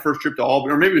have been that first trip to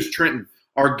Albany, or maybe it was Trenton.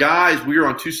 our guys, we were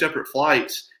on 2 separate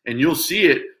flights, and you'll see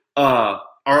it.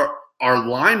 Our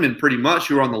linemen, pretty much,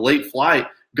 who were on the late flight,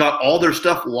 got all their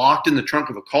stuff locked in the trunk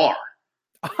of a car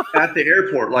at the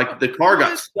airport. Like the car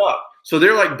got stuck. So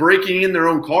they're like breaking in their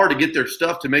own car to get their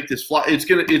stuff to make this flight. And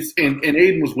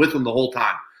Aiden was with them the whole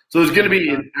time. So it's going to be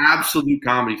an absolute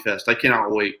comedy fest. I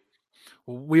cannot wait.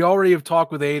 We already have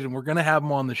talked with Aiden. We're going to have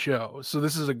him on the show. So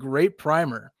this is a great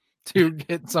primer to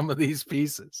get some of these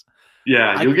pieces.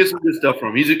 Yeah, you'll get some good stuff from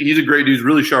him. He's a great dude. He's a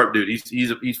really sharp dude.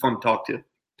 He's fun to talk to.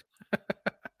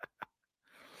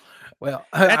 Well,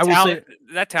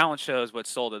 that talent show is what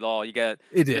sold it all. You got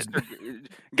it did.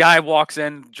 Guy walks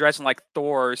in dressing like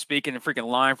Thor, speaking a freaking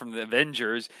line from the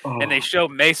Avengers, and they show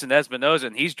Mason Espinoza,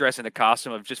 and he's dressed in a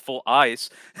costume of just full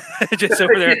ice, just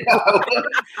over there,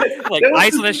 like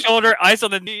ice on the shoulder, ice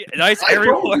on the knee, and ice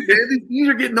everywhere. These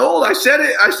are getting old. I said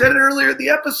it earlier in the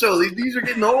episode. These are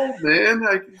getting old, man.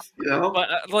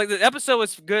 But like the episode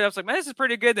was good. I was like, man, this is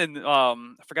pretty good. And I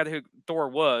forgot who Thor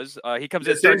was. He comes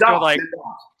in, starts going like.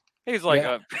 He's like,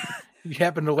 you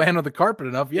happen to land on the carpet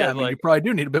enough. Yeah, I mean, you probably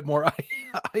do need a bit more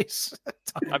ice.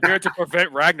 I'm here to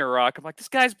prevent Ragnarok. I'm like, this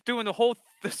guy's doing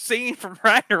the scene from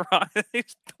Ragnarok.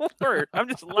 He's Thor. I'm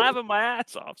just laughing my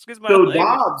ass off. So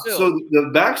Dobbs,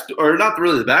 the backstory, or not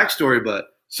really the backstory, but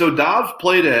so Dobbs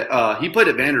played at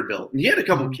Vanderbilt, and he had a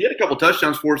couple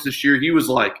touchdowns for us this year. He was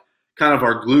like kind of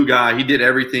our glue guy. He did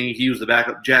everything. He was the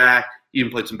backup jack. He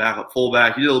even played some backup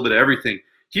fullback. He did a little bit of everything.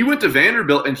 He went to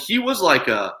Vanderbilt, and he was like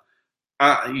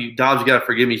Dobbs, you got to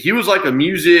forgive me. He was like a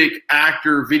music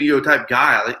actor, video type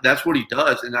guy. That's what he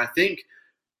does. And I think,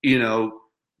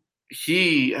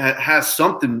 he has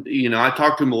something, I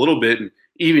talked to him a little bit, and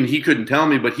even he couldn't tell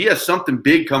me, but he has something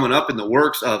big coming up in the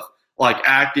works of like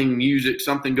acting, music,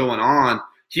 something going on.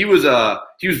 He was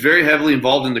very heavily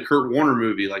involved in the Kurt Warner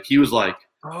movie. Like he was like,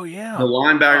 oh yeah, the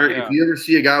linebacker. Oh, yeah. If you ever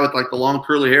see a guy with like the long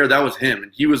curly hair, that was him.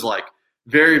 And he was like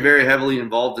very, very heavily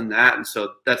involved in that. And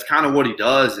so that's kind of what he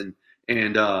does. And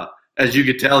as you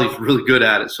could tell, he's really good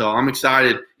at it. So I'm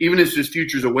excited, even if his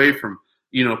future's away from,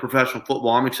 professional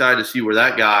football, I'm excited to see where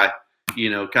that guy,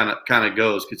 kind of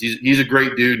goes, because he's a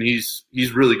great dude, and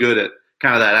he's really good at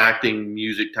kind of that acting,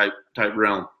 music type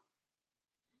realm.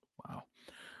 Wow.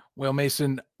 Well,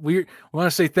 Mason, we want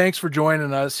to say thanks for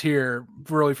joining us here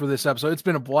for this episode. It's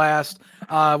been a blast.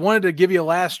 I wanted to give you a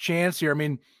last chance here. I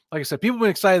mean, like I said, people have been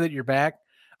excited that you're back.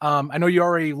 I know you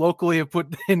already locally have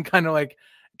put in kind of like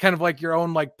your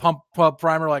own like pump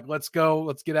primer, like let's go,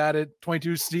 let's get at it.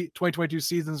 2022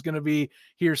 season is going to be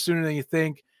here sooner than you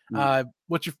think.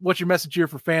 What's your message here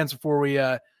for fans before we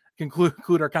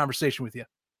conclude our conversation with you?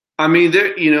 I mean,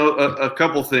 there, a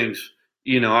couple things.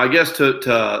 I guess to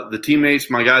the teammates,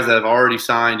 my guys that have already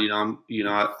signed,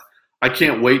 I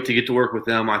can't wait to get to work with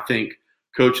them. I think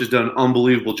Coach has done an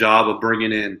unbelievable job of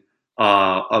bringing in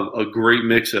a great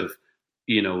mix of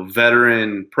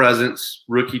veteran presence,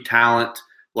 rookie talent.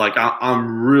 Like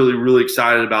I'm really, really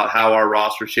excited about how our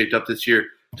roster shaped up this year.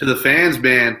 To the fans,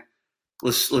 man,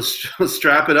 let's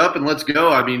strap it up and let's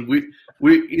go. I mean, we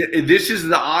this is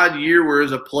the odd year where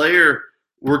as a player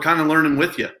we're kind of learning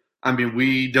with you. I mean,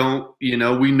 we don't,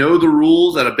 we know the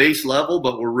rules at a base level,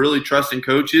 but we're really trusting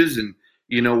coaches and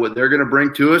what they're going to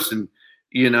bring to us. And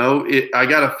I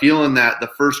got a feeling that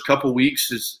the first couple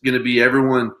weeks is going to be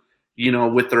everyone,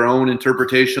 with their own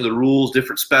interpretation of the rules,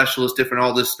 different specialists, different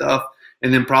all this stuff.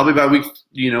 And then probably by week,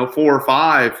 4 or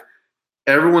 5,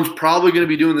 everyone's probably going to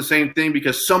be doing the same thing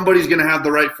because somebody's going to have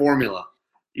the right formula,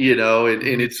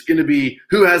 and it's going to be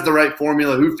who has the right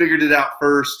formula, who figured it out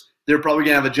first. They're probably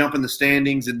going to have a jump in the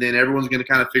standings, and then everyone's going to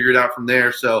kind of figure it out from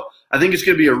there. So I think it's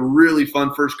going to be a really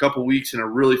fun first couple weeks and a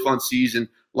really fun season.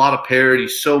 A lot of parity,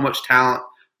 so much talent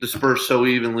dispersed so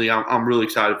evenly. I'm really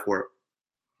excited for it.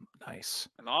 Nice.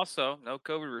 And also, no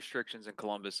COVID restrictions in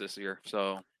Columbus this year.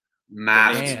 So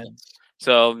massive.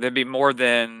 So there'd be more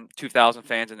than 2,000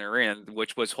 fans in the arena,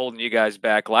 which was holding you guys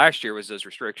back last year was those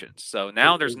restrictions. So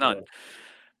now there's none.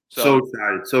 So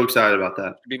excited about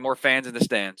that. Be more fans in the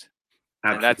stands.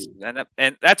 Absolutely.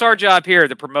 And that's our job here,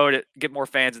 to promote it, get more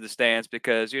fans in the stands,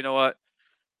 because you know what?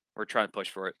 We're trying to push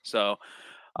for it. So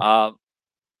I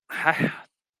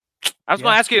was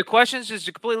going to ask you a question,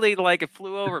 just completely like it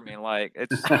flew over me. Like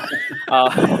it's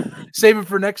save it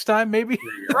for next time, maybe.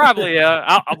 Probably,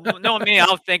 yeah. Knowing me,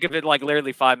 I'll think of it like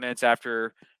literally 5 minutes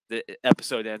after the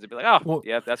episode ends. I'd be like, oh, well,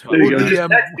 yeah, that's fine. We'll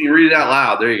text me, read it out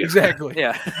loud. There you go. Exactly.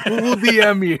 Yeah. We'll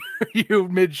DM you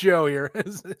mid-show here.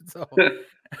 So,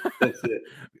 that's it.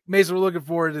 Mason, we're looking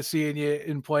forward to seeing you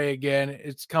in play again.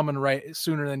 It's coming right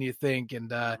sooner than you think,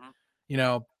 and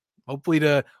hopefully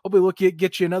we'll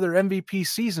get you another MVP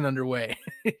season underway.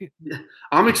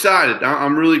 I'm excited.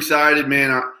 I'm really excited,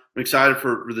 man. I'm excited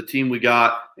for the team we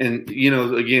got. And,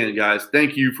 again, guys,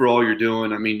 thank you for all you're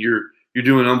doing. I mean, you're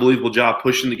doing an unbelievable job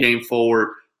pushing the game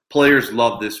forward. Players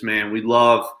love this, man. We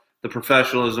love the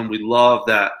professionalism. We love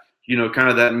that, kind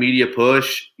of that media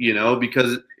push,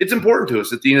 because it's important to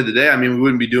us at the end of the day. I mean, we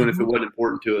wouldn't be doing it if it wasn't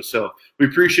important to us. So we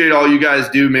appreciate all you guys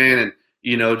do, man. And,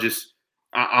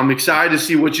 I'm excited to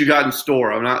see what you got in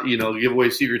store. I'm not, give away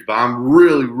secrets, but I'm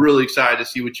really, really excited to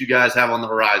see what you guys have on the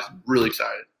horizon. Really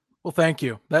excited. Well, thank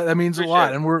you. That means a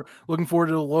lot. And we're looking forward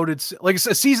to a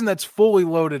season that's fully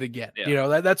loaded again.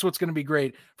 Yeah. That's what's going to be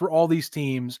great for all these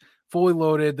teams, fully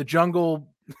loaded. The jungle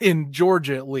in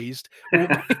Georgia, at least,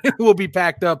 will be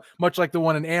packed up, much like the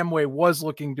one in Amway was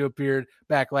looking to appear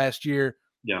back last year.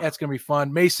 Yeah. That's going to be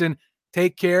fun. Mason,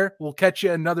 take care. We'll catch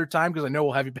you another time because I know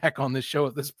we'll have you back on this show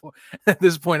at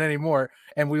this point anymore.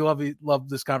 And we love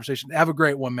this conversation. Have a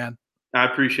great one, man. I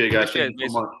appreciate it, guys. Thank you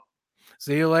so much.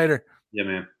 See you later. Yeah,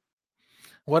 man.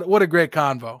 What a great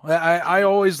convo. I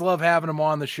always love having him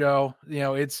on the show.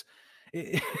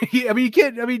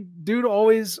 Dude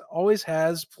always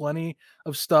has plenty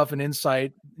of stuff and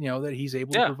insight, that he's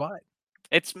able to provide.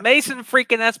 It's Mason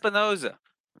freaking Espinoza.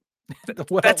 That's it.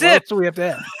 What else do we have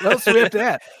to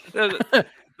add?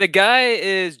 The guy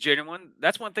is genuine.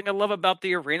 That's one thing I love about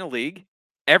the Arena League.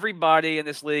 Everybody in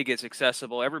this league is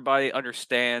accessible. Everybody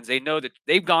understands. They know that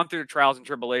they've gone through the trials and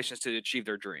tribulations to achieve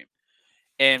their dream.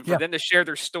 And for them to share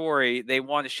their story, they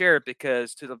want to share it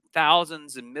because to the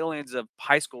thousands and millions of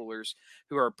high schoolers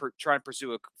who are trying to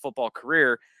pursue a football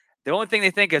career, the only thing they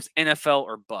think is NFL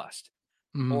or bust,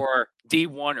 or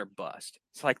D1 or bust.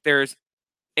 It's like there's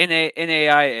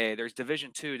NAIA, there's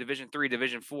Division II, Division III,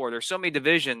 Division IV. There's so many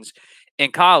divisions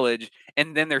in college,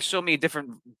 and then there's so many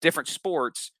different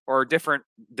sports or different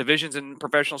divisions in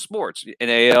professional sports: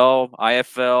 NAL,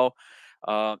 IFL,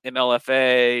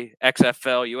 MLFA,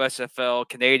 XFL, USFL,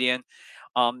 Canadian.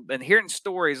 And hearing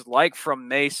stories like from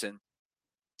Mason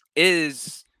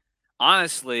is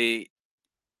honestly,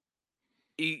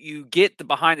 you get the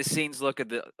behind the scenes look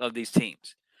of these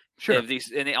teams. Sure.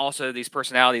 And also these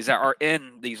personalities that are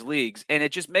in these leagues. And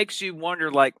it just makes you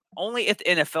wonder, like, only if the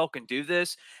NFL can do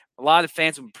this, a lot of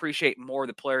fans would appreciate more of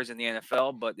the players in the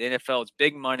NFL, but the NFL is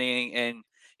big money, and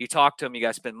you talk to them, you got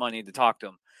to spend money to talk to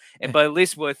them. But at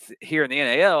least with here in the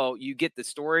NAL, you get the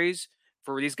stories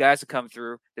for these guys to come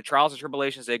through, the trials and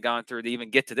tribulations they've gone through to even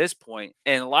get to this point.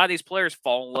 And a lot of these players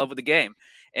fall in love with the game,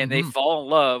 and they fall in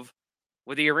love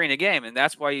with the arena game. And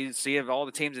that's why you see of all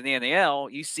the teams in the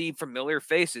NAL, you see familiar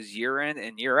faces year in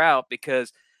and year out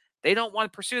because they don't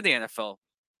want to pursue the NFL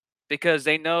because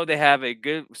they know they have a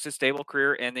good, stable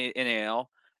career in the NAL,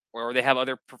 or they have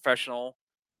other professional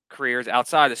careers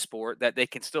outside the sport that they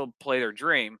can still play their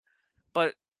dream.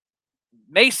 But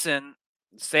Mason,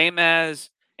 same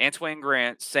as Antoine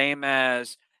Grant, same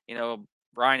as,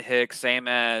 Brian Hicks, same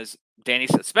as Danny,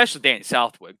 especially Danny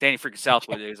Southwick. Danny freaking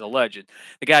Southwick is a legend.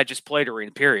 The guy just played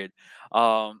arena, period.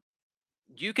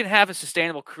 You can have a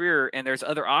sustainable career, and there's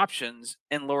other options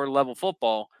in lower level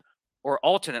football or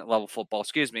alternate level football,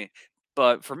 excuse me.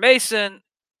 But for Mason,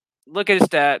 look at his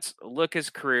stats, look his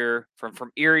career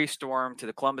from Erie Storm to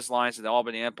the Columbus Lions to the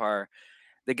Albany Empire.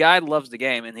 The guy loves the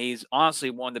game, and he's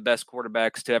honestly one of the best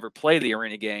quarterbacks to ever play the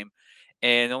arena game.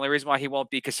 And the only reason why he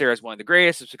won't be considered as one of the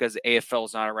greatest is because the AFL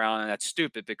is not around, and that's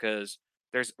stupid because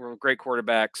there's great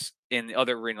quarterbacks in the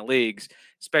other arena leagues,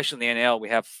 especially in the NL. We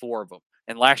have 4 of them,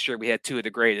 and last year we had two of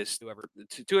the greatest to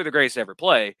ever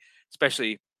play,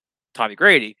 especially Tommy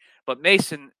Grady. But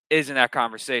Mason is in that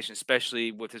conversation,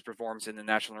 especially with his performance in the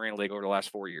National Arena League over the last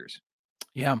 4 years.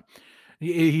 Yeah.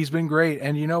 He's been great.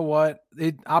 And you know what?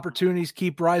 Opportunities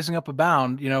keep rising up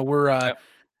abound. We're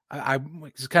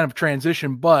it's kind of a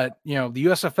transition, but the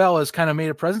USFL has kind of made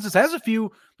a presence. There's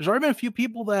already been a few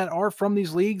people that are from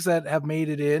these leagues that have made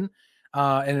it in,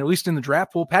 and at least in the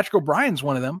draft pool. Patrick O'Brien's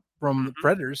one of them from the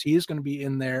Predators. He is going to be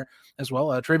in there as well.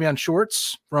 Travion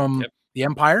Shorts from the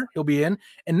Empire, he'll be in.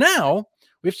 And now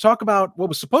we have to talk about what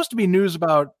was supposed to be news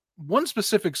about one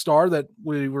specific star that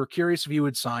we were curious if he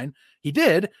would sign. He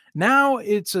did. Now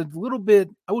it's a little bit,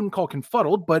 I wouldn't call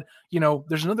confuddled, but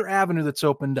there's another avenue that's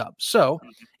opened up. So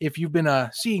if you've been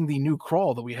seeing the new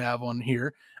crawl that we have on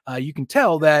here, you can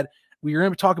tell that we are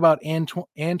going to talk about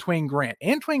Antoine Grant.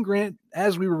 Antoine Grant,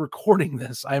 as we were recording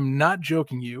this, I'm not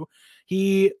joking you,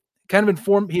 he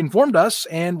informed us,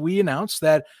 and we announced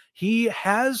that he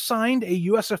has signed a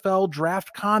USFL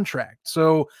draft contract.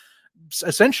 So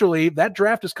essentially, that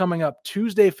draft is coming up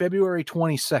Tuesday, February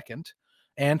 22nd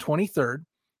and 23rd.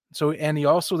 So, and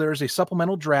there's a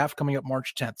supplemental draft coming up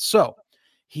March 10th. So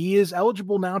he is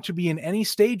eligible now to be in any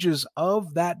stages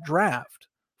of that draft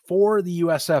for the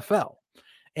USFL.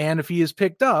 And if he is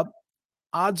picked up,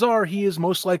 odds are he is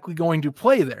most likely going to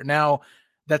play there. Now,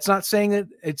 that's not saying that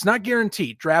it's not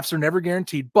guaranteed. Drafts are never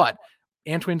guaranteed, but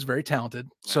Antwin's very talented.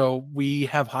 So we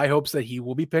have high hopes that he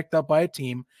will be picked up by a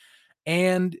team.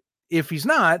 And if he's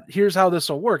not, here's how this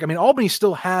will work. I mean, Albany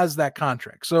still has that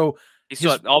contract. So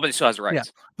Albany still has rights.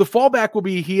 Yeah, the fallback will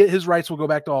be his rights will go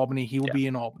back to Albany. He will be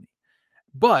in Albany.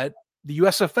 But the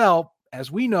USFL,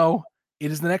 as we know,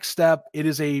 it is the next step. It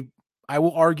is I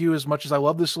will argue, as much as I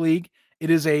love this league, it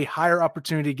is a higher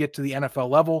opportunity to get to the NFL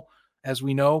level. As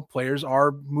we know, players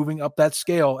are moving up that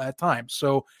scale at times.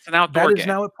 So it's an outdoor game. Is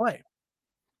now at play.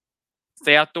 It's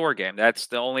the outdoor game. That's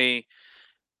for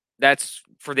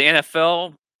the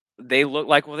NFL. They look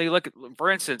like,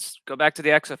 for instance, go back to the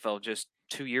XFL just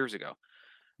 2 years ago.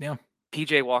 Yeah.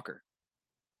 PJ Walker.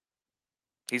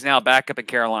 He's now back up in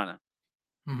Carolina.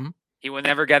 Mm-hmm. He would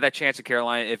never get that chance in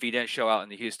Carolina if he didn't show out in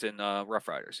the Houston Rough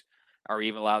Riders. Are we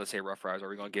even allowed to say Rough Riders? Are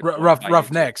we going to get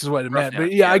Roughnecks is what it meant?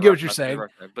 But yeah, I get what you're saying.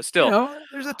 But still,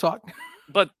 there's a talk.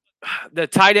 But the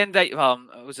tight end that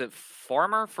was it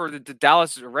Farmer for the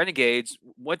Dallas Renegades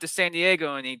went to San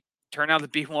Diego, and he turned out to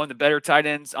be one of the better tight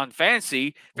ends on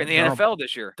fantasy in the NFL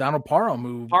this year. Donald Parham,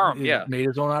 who made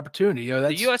his own opportunity. The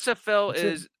USFL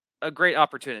is a great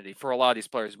opportunity for a lot of these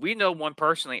players. We know one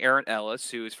personally, Aaron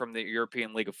Ellis, who is from the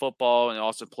European League of Football and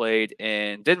also played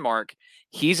in Denmark.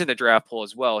 He's in the draft pool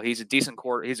as well. He's a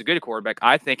he's a good quarterback.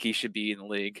 I think he should be in the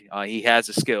league. He has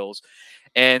the skills.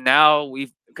 And now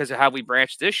because of how we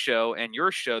branched this show and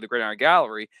your show, the Gridiron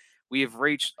Gallery, we have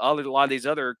reached a lot of these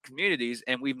other communities,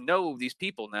 and we know these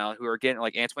people now who are getting,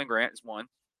 like Antwin Grant is one.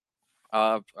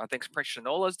 I think Prince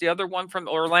Shinola is the other one from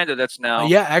Orlando that's now.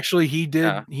 Yeah, actually, he did.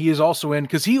 Yeah. He is also in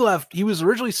because he left. He was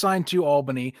originally signed to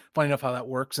Albany. Funny enough how that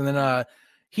works. And then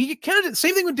he kind of did the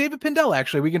same thing with David Pindell,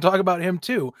 actually. We can talk about him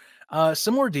too.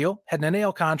 Similar deal. Had an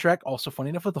NAL contract. Also, funny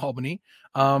enough, with Albany.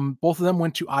 Both of them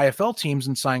went to IFL teams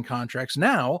and signed contracts.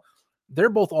 Now, they're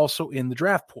both also in the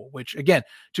draft pool, which, again,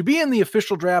 to be in the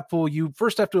official draft pool, you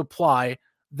first have to apply.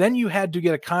 Then you had to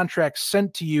get a contract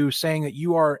sent to you saying that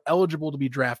you are eligible to be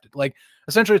drafted. Like,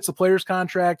 essentially, it's the player's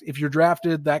contract. If you're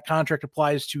drafted, that contract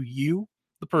applies to you,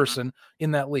 the person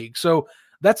in that league. So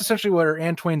that's essentially where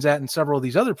Antwin's at and several of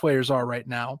these other players are right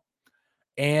now.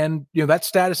 And, that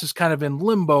status is kind of in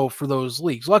limbo for those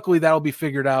leagues. Luckily, that'll be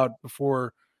figured out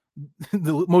before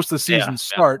most of the seasons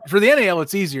start. For the NAL,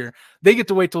 it's easier. They get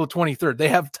to wait till the 23rd. They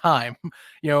have time. If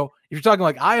you're talking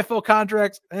like IFL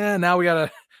contracts, now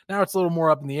it's a little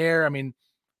more up in the air.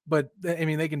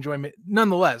 They can join me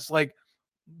nonetheless. Like,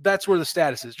 that's where the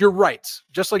status is. Your rights,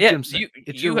 just like Jim said,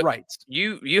 it's your rights.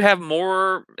 You have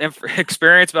more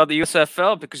experience about the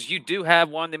USFL because you do have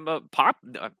one of the most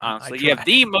honestly, you have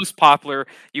the most popular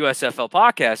USFL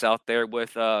podcast out there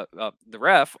with the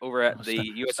ref over at the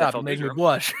USFL. Stop making me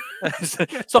blush.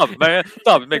 Stop it, man.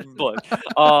 Stop it, making me blush.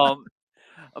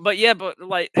 But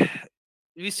like,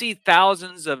 you see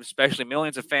thousands of, especially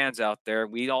millions of fans out there.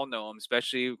 We all know them,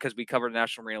 especially because we cover the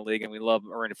National Arena League and we love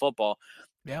arena football.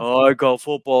 Yeah. Oh, I call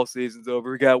football season's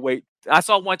over. We got to wait. I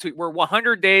saw one tweet. We're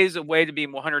 100 days away to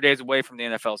being 100 days away from the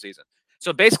NFL season.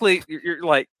 So basically, you're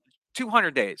like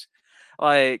 200 days.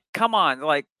 Like, come on.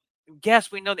 Like,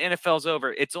 yes, we know the NFL's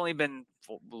over. It's only been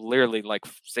literally like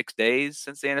 6 days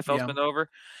since the NFL's been over.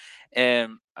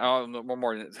 And we're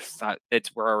more than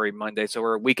we're already Monday, so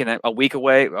we're a week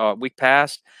away, a week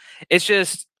past. It's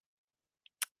just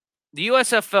the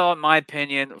USFL, in my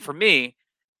opinion, for me,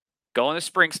 going to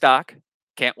spring stock.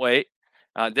 Can't wait.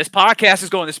 This podcast is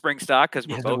going to spring stock because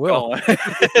we're both going.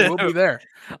 We'll be there.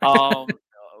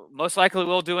 Most likely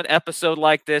we'll do an episode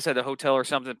like this at a hotel or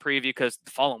something preview because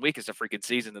the following week is the freaking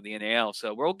season of the NAL.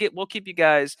 So we'll keep you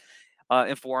guys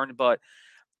informed. But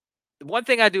one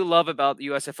thing I do love about the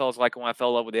USFL is like when I fell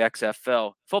in love with the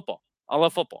XFL, football. I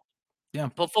love football. Yeah.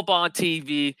 Put football on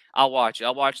TV, I'll watch it.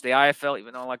 I'll watch the IFL,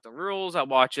 even though I like the rules. I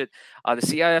watch it. The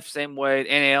CIF, same way. The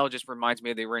NAL just reminds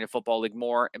me of the Arena Football League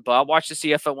more. But I watch the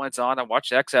CFL when it's on. I watch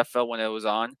the XFL when it was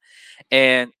on.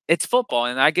 And it's football.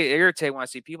 And I get irritated when I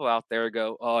see people out there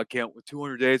go, oh, I can't with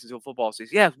 200 days until football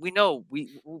season. Yeah, we know.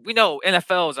 We know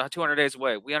NFL is 200 days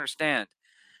away. We understand.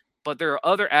 But there are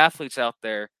other athletes out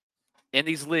there in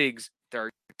these leagues that are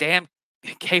damn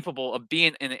capable of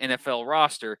being in an NFL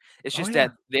roster. It's just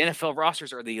that the NFL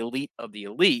rosters are the elite of the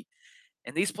elite,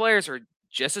 and these players are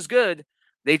just as good.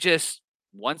 They just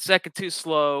 1 second too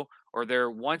slow, or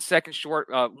they're 1 second short,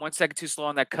 1 second too slow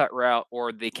on that cut route,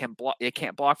 or they can't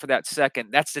block for that second.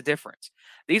 That's the difference.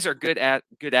 These are good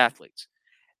athletes.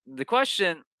 The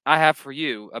question I have for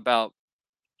you about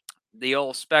the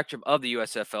whole spectrum of the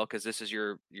USFL, because this is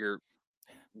your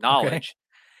knowledge.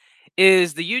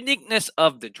 Is the uniqueness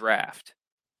of the draft.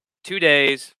 2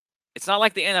 days, it's not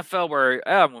like the NFL where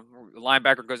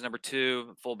linebacker goes number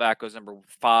 2, fullback goes number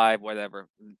 5, whatever.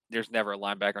 There's never a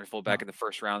linebacker and fullback in the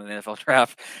first round in the NFL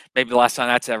draft. Maybe the last time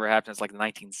that's ever happened is like the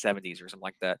 1970s or something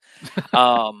like that.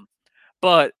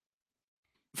 But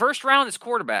first round is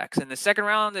quarterbacks, and the second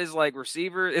round is like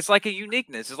receiver. It's like a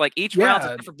uniqueness. It's like each round's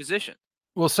a different position.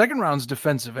 Well, second round's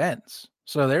defensive ends,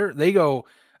 so they go.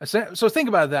 So think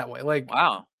about it that way. Like,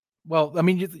 wow. Well, I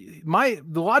mean,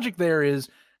 the logic there is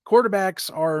quarterbacks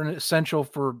are essential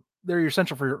for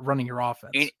running your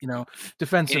offense.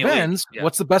 Defensive ends. Yeah.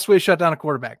 What's the best way to shut down a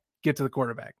quarterback? Get to the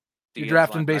quarterback. You're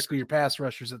drafting basically your pass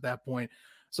rushers at that point.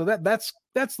 So that's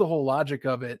the whole logic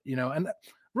of it. And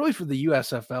really for the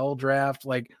USFL draft,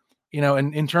 like,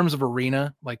 in terms of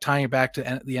arena, like tying it back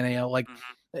to the NAL, like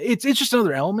it's just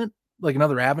another element, like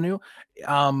another avenue.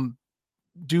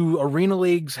 Do arena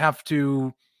leagues have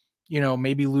to,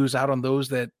 maybe lose out on those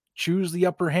that choose the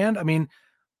upper hand? I mean,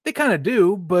 they kind of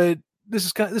do, but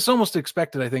this is almost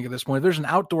expected, I think, at this point. If there's an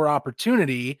outdoor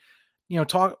opportunity,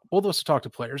 both of us talk to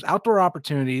players. Outdoor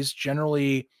opportunities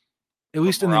generally, at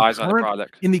least in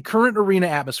the current arena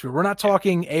atmosphere. We're not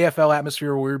talking AFL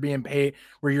atmosphere where you're being paid,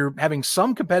 where you're having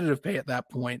some competitive pay at that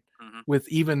point, with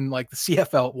even like the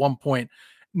CFL at one point.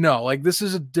 No, like this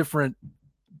is a different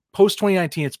post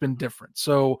 2019. It's been different.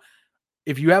 So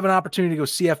if you have an opportunity to go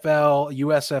CFL,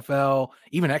 USFL,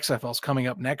 even XFL is coming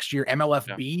up next year,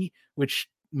 MLFB, which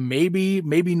maybe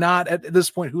not at this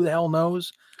point, who the hell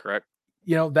knows? Correct.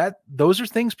 Those are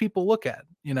things people look at,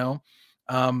 now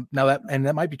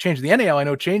that might be changing. The NAL, I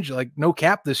know, changed, like no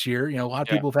cap this year. A lot of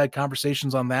people have had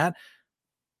conversations on that.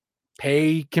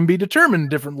 Pay can be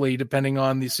determined differently depending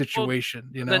on the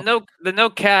situation. The no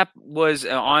cap was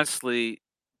honestly,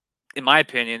 in my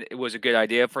opinion, it was a good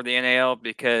idea for the NAL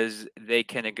because they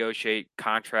can negotiate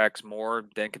contracts more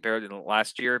than compared to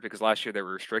last year, because last year they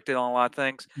were restricted on a lot of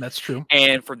things. That's true.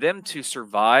 And for them to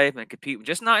survive and compete,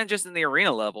 not just in the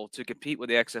arena level, to compete with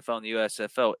the XFL and the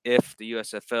USFL, if the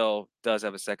USFL does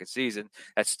have a second season,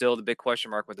 that's still the big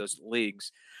question mark with those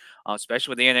leagues,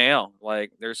 especially with the NAL.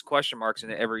 Like, there's question marks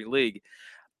in every league.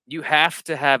 You have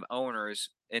to have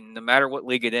owners, and no matter what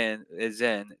league it is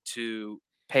in, to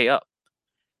pay up.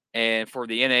 And for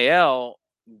the NAL,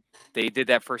 they did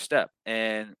that first step.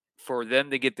 And for them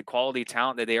to get the quality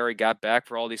talent that they already got back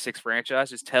for all these 6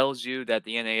 franchises tells you that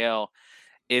the NAL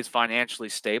is financially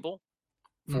stable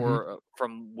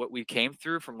from what we came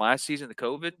through from last season, the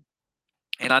COVID.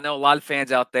 And I know a lot of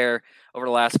fans out there over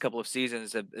the last couple of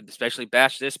seasons have especially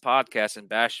bashed this podcast and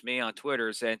bashed me on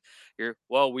Twitter saying,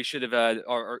 we should have had,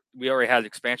 or we already had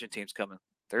expansion teams coming.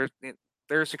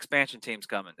 There's expansion teams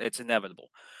coming. It's inevitable.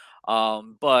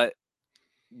 But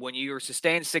when you are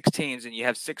sustained 6 teams and you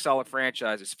have 6 solid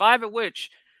franchises, 5 of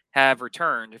which have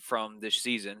returned from this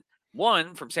season,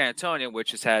 1 from San Antonio,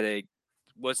 which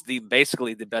was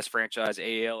basically the best franchise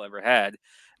AAL ever had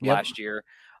last year.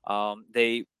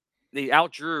 They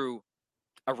outdrew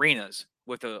arenas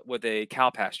with a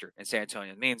cow pasture in San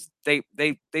Antonio. It means they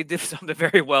did something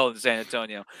very well in San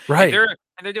Antonio, right? And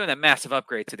they're doing a massive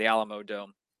upgrade to the Alamo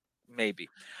Dome. Maybe.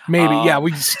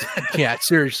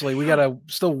 Seriously, we gotta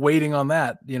still waiting on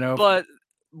that, But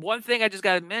one thing I just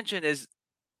gotta mention is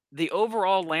the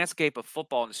overall landscape of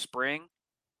football in the spring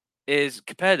is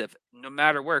competitive, no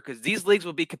matter where, because these leagues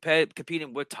will be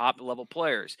competing with top level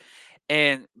players.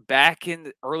 And back in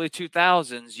the early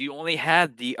 2000s, you only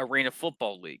had the Arena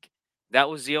Football League. That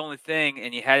was the only thing,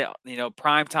 and you had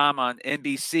prime time on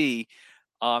NBC.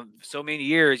 So many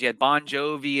years, you had Bon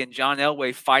Jovi and John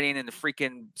Elway fighting in the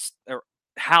freaking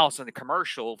house in the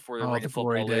commercial for the Arena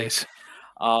Football League.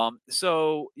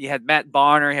 So you had Matt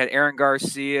Bonner, you had Aaron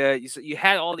Garcia, you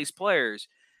had all these players,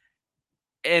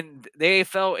 and the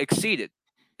AFL exceeded,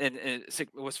 and it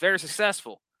was very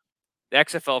successul. The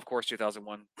XFL, of course,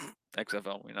 2001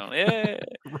 XFL,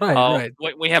 right.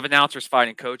 We have announcers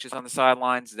fighting coaches on the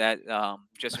sidelines. That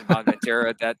just in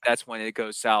Ventura, that's when it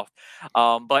goes south.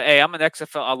 But hey, I'm an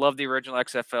XFL. I love the original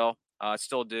XFL.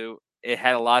 Still do. It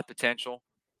had a lot of potential.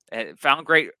 It found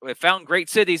great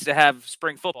cities to have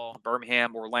spring football.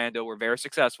 Birmingham, Orlando were very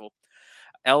successful.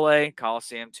 LA,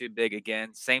 Coliseum, too big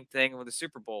again. Same thing with the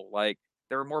Super Bowl. Like,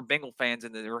 there were more Bengal fans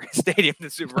in the stadium than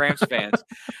Super Rams fans.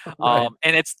 Right.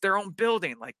 And it's their own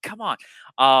building. Like, come on.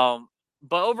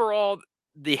 But overall,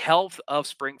 the health of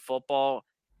spring football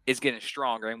is getting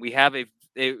stronger. And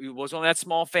it was on that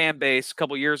small fan base a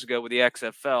couple years ago with the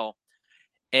XFL.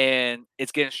 And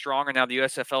it's getting stronger now. The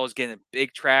USFL is getting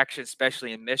big traction,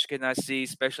 especially in Michigan. I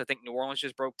think New Orleans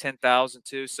just broke 10,000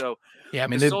 too. So yeah, I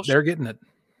mean, they're getting it.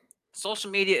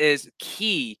 Social media is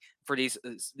key for these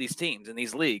teams and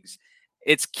these leagues.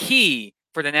 It's key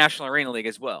for the National Arena League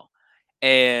as well.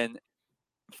 And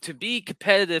to be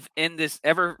competitive in this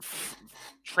ever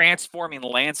transforming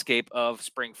landscape of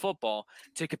spring football,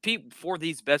 to compete for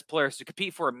these best players, to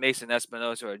compete for a Mason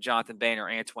Espinosa or a Jonathan Bain or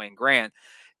Antoine Grant,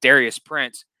 Darius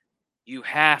Prince, you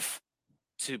have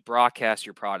to broadcast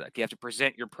your product. You have to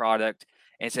present your product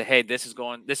and say, hey, this is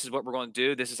what we're going to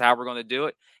do. This is how we're going to do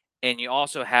it. And you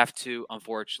also have to,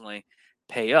 unfortunately,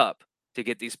 pay up to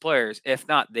get these players. If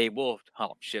not, they will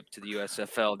ship to the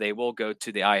USFL. They will go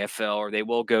to the IFL, or they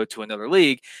will go to another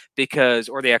league or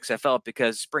the XFL,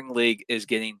 because spring league is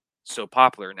getting so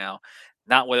popular now.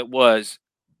 Not what it was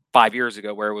 5 years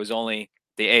ago, where it was only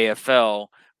the AFL,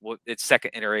 its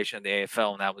second iteration of the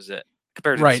AFL, and that was it.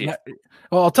 Compared to Right. the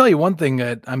Well, I'll tell you one thing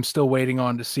that I'm still waiting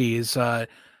on to see is the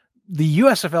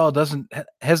USFL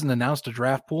hasn't announced a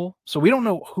draft pool, so we don't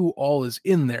know who all is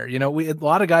in there. A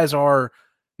lot of guys are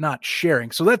not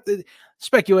sharing, so that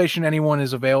speculation, anyone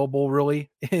is available really.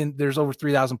 And there's over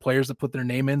 3,000 players that put their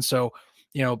name in, so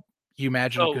you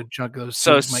imagine a good chunk of those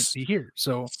teams might be here.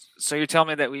 So you're telling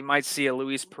me that we might see a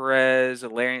Luis Perez, a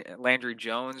Landry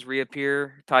Jones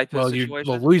reappear type of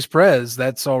situation? Luis Perez,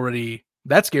 that's already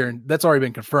guaranteed. That's already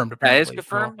been confirmed. Apparently, that is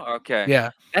confirmed. So, okay,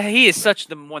 yeah, he is one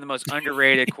of the most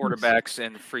underrated quarterbacks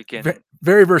in freaking.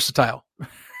 Very versatile.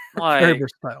 Very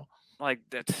versatile. Like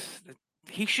that,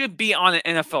 he should be on an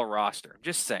NFL roster.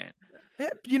 Just saying.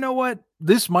 You know what?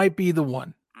 This might be the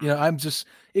one.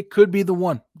 It could be the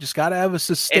one. Just got to have a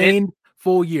sustained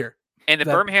full year. And the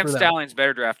Birmingham Stallions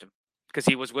better draft him, because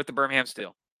he was with the Birmingham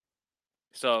Steel.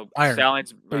 So Iron.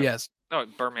 Stallions. But yes. No,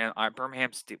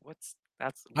 Birmingham Steel.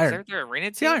 That's Iron. Their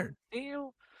arena team? Iron.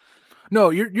 Steel? No,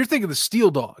 you're thinking the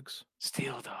Steel Dogs.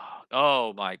 Steel Dog.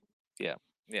 Oh my. Yeah.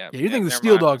 You're thinking the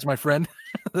Steel Dogs, my friend.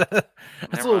 That's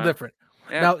a little different.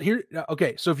 Yeah.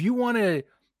 Okay. So if you want to.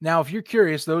 Now, if you're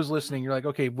curious, those listening, you're like,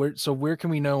 okay, where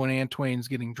can we know when Antoine's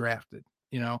getting drafted?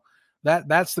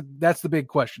 That's the big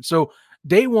question. So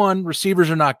day one,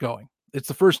 receivers are not going. It's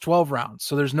the first 12 rounds.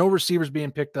 So there's no receivers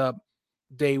being picked up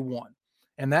day one.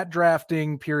 And that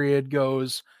drafting period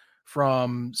goes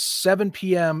from 7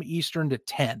 p.m. Eastern to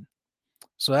 10.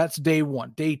 So that's day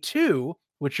one. Day two,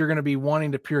 which you're going to be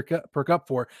wanting to perk up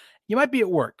for, you might be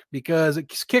at work, because it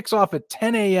kicks off at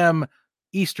 10 a.m.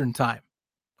 Eastern time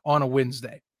on a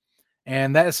Wednesday.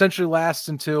 And that essentially lasts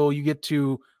until you get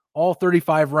to all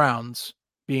 35 rounds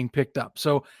being picked up.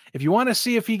 So if you want to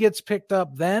see if he gets picked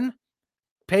up, then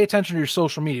pay attention to your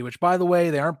social media, which, by the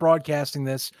way, they aren't broadcasting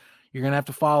this. You're going to have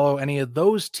to follow any of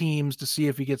those teams to see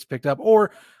if he gets picked up,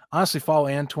 or honestly follow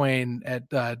Antoine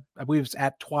at, I believe it's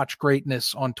at Twatch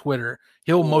Greatness on Twitter.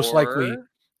 He'll most likely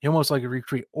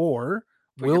retweet, or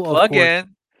will plug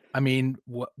in. I mean,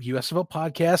 USFL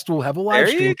podcast will have a live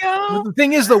stream. You go. The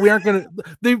thing is, though, they're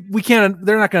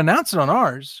not going to announce it on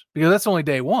ours, because that's only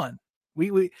day one.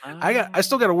 I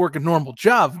still got to work a normal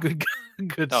job. Good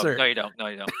sir. No, you don't.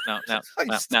 No. That's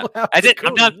it.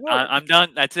 I'm done. I'm done.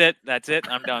 That's it.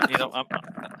 I'm done.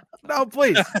 No,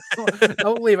 please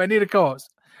don't leave. I need a co-host.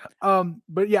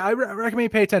 But yeah, I recommend you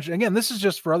pay attention. Again, this is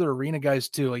just for other arena guys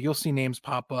too. Like, you'll see names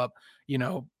pop up.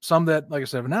 Some that, like I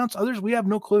said, have announced. Others we have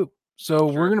no clue. So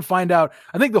we're going to find out.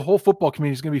 I think the whole football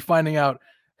community is going to be finding out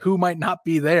who might not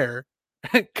be there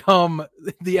come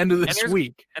the end of this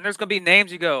week. And there's going to be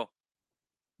names you go,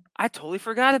 I totally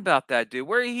forgot about that dude.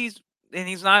 He's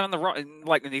not on the wrong,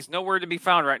 and he's nowhere to be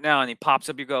found right now. And he pops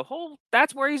up. You go, oh,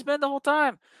 that's where he's been the whole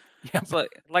time. Yeah. It's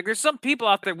like there's some people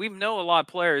out there. We know a lot of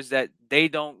players that they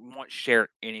don't want to share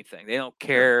anything. They don't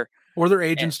care. Or their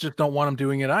agents just don't want them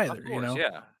doing it either. Of course,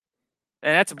 yeah.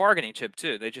 And that's a bargaining chip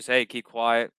too. They just, hey, keep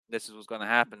quiet. This is what's going to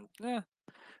happen. Yeah.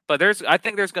 But I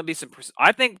think there's going to be some.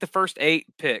 I think the first 8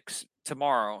 picks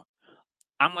tomorrow,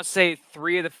 I'm going to say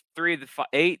 3 of the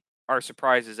 8 are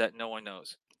surprises that no one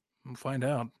knows. We'll find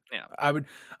out. Yeah. I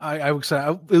would say,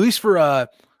 at least for I'd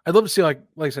love to see, like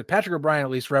I said, Patrick O'Brien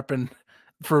at least repping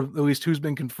for at least who's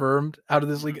been confirmed out of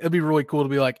this league. It'd be really cool to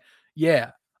be like,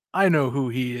 yeah, I know who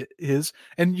he is.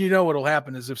 And what'll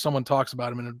happen is if someone talks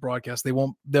about him in a broadcast,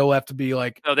 they'll have to be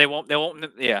like, no, they won't.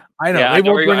 Yeah. I know. Yeah, they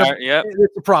won't bring it up. Yeah.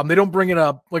 It's a problem. They don't bring it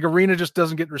up. Like, arena just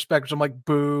doesn't get respect. So I'm like,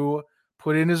 boo,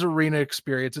 put in his arena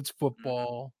experience. It's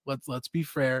football. Let's be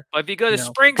fair. But if you go to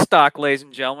Springstock, ladies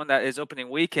and gentlemen, that is opening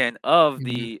weekend of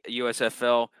the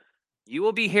USFL, you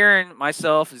will be hearing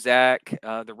myself, Zach,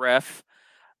 the ref,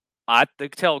 at the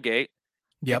tailgate.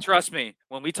 Yeah. Trust me,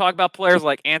 when we talk about players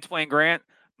like Antoine Grant,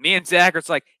 me and Zach, it's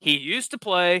like he used to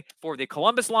play for the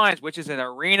Columbus Lions, which is an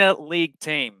arena league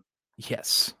team.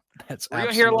 Yes, that's we're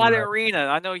gonna hear a lot of arena.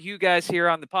 I know you guys here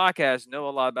on the podcast know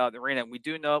a lot about the arena. We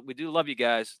do love you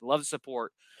guys, love the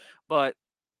support, but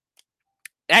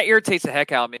that irritates the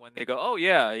heck out of me when they go, "Oh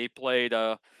yeah, he played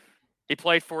He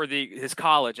played for his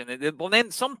college, and well,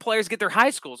 then some players get their high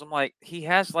schools. I'm like, he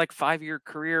has like 5-year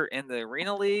career in the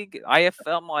Arena League,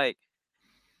 IFL. I'm like,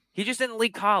 he just didn't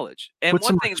leave college. And Put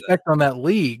one some thing, respect on that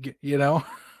league, you know.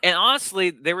 and honestly,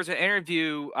 there was an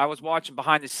interview I was watching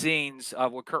behind the scenes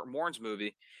with Kurt Warner's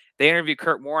movie. They interviewed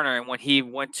Kurt Warner, and when he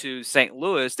went to St.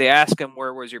 Louis, they asked him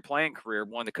where was your playing career,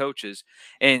 one of the coaches,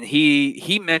 and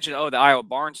he mentioned, the Iowa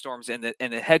Barnstorms,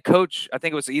 and the head coach, I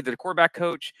think it was either the quarterback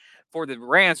coach for the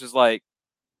Rams, was like,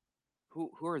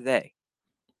 who are they?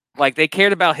 Like they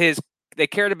cared about his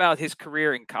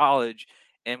career in college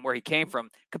and where he came from.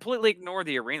 Completely ignored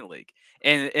the Arena League,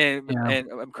 and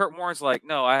Kurt Warner's like,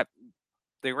 no,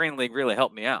 the Arena League really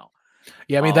helped me out.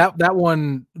 Yeah, I mean that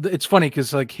one. It's funny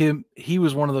because like he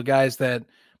was one of the guys that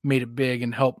made it big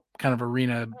and helped kind of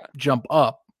Arena jump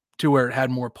up to where it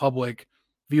had more public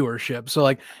viewership. So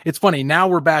like it's funny now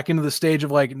we're back into the stage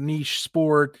of like niche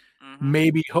sport. Mm-hmm.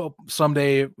 Maybe hope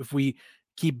someday if we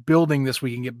keep building this,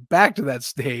 we can get back to that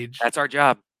stage. That's our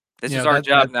job. This is our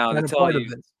job now to tell you.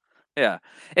 Yeah,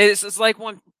 it's like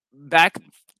one back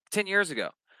 10 years ago,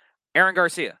 Aaron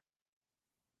Garcia.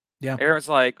 Yeah. Aaron's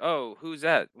like, oh, who's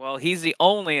that? Well, he's the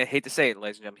only, I hate to say it,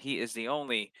 ladies and gentlemen, he is the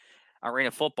only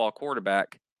Arena football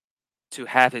quarterback to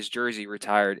have his jersey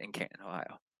retired in Canton,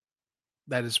 Ohio.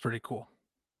 That is pretty cool.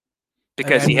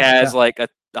 Because he has like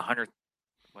 100,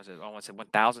 was it, I want to say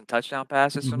 1,000 touchdown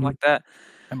passes, something like that.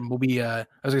 And we'll be, I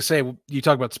was going to say, you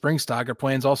talk about spring stock. Our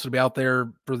plans also to be out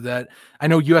there for that. I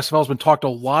know USFL has been talked a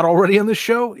lot already on this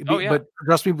show, but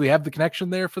trust me, we have the connection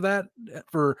there for that,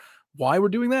 for why we're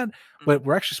doing that. But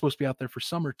we're actually supposed to be out there for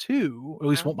summer too, or at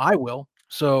least I will.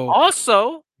 So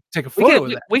also take a photo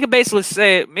of that. We can basically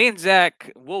say me and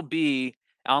Zach will be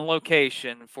on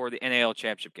location for the NAL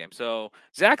championship game. So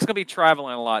Zach's gonna be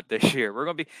traveling a lot this year.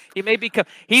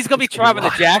 He's gonna be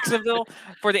traveling to Jacksonville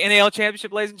for the NAL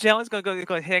championship, ladies and gentlemen. He's gonna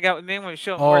go hang out with me when we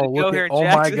show him where to go here in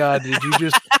Jacksonville. Oh my God! Did you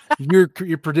just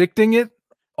you're predicting it?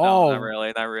 No, not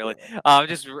really. I'm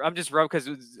just rubbed because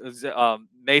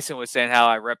Mason was saying how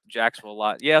I rep Jacksonville a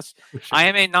lot. Yes, I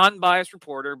am a non-biased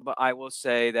reporter, but I will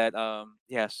say that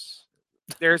yes.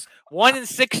 There's 1 in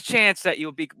 6 chance that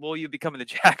you be coming to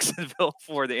Jacksonville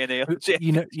for the NAL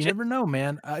championship. You never know,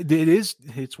 man.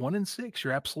 It's 1 in 6.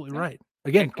 You're absolutely right.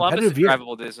 Again, Columbus is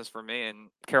drivable distance for me, and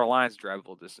Carolina's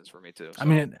drivable distance for me too. So. I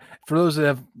mean, for those that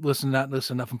have not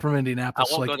listened enough, I'm from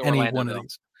Indianapolis, like any Orlando, one of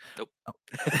these. Nope.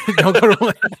 Don't go to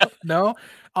Orlando. No?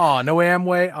 Oh, no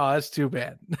Amway. Oh, that's too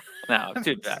bad. No,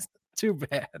 too bad. Too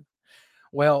bad.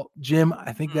 Well, Jim,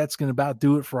 I think that's going to about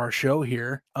do it for our show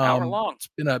here. Hour long. It's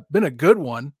been a good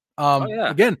one.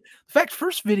 Again, the fact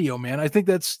first video, man, I think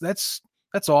that's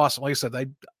awesome. Like I said,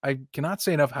 I cannot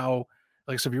say enough how,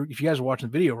 like I said, if you guys are watching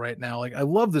the video right now, like I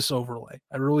love this overlay.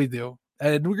 I really do.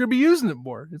 And we're going to be using it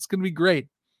more. It's going to be great.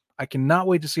 I cannot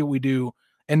wait to see what we do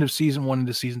end of season 1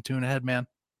 into season 2 and ahead, man.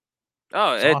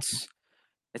 Oh,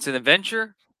 it's an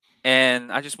adventure.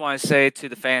 And I just want to say to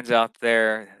the fans out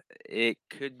there, it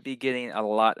could be getting a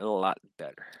lot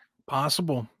better.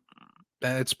 Possible.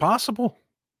 It's possible.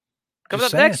 Coming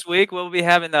up next week, we'll be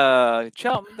having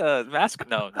Chum, the mascot.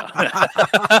 No.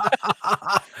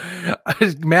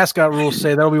 Mascot rules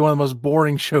say that'll be one of the most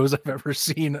boring shows I've ever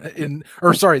seen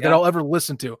that I'll ever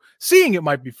listen to. Seeing it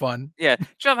might be fun. Yeah.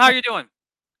 Chum, how are you doing?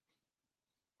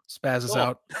 Spazzes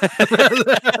out.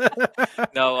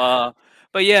 No,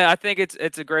 but yeah, I think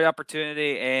it's a great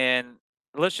opportunity, and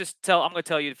I'm going to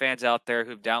tell you the fans out there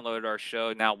who've downloaded our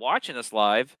show now watching us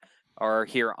live or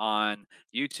here on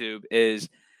YouTube is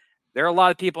there are a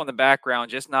lot of people in the background,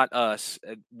 just not us.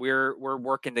 We're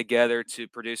working together to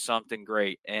produce something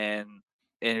great. And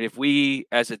if we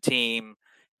as a team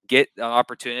get an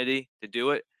opportunity to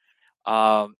do it,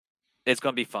 it's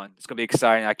going to be fun. It's going to be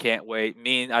exciting. I can't wait.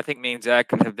 I think me and Zach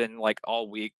have been like all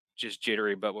week just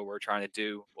jittery about what we're trying to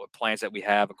do, what plans that we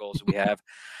have, what goals that we have.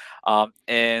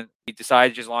 And we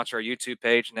decided to just launch our YouTube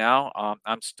page now.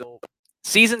 I'm still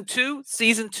season two.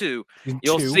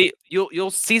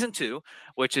 You'll season 2,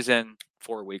 which is in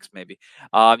 4 weeks, maybe.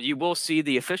 You will see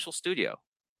the official studio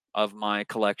of my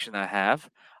collection I have.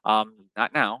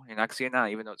 Not now. You're not gonna see it now,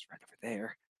 even though it's right over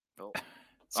there. Oh,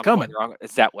 it's coming.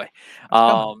 It's that way.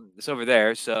 It's over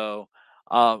there. So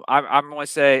I'm going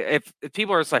to say if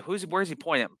people are just like, where's he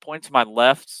pointing? I'm pointing to my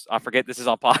left. I forget this is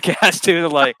on podcast too. They're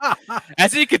like,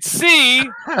 as you can see,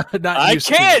 I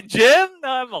can't, Jim.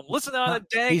 I'm listening on the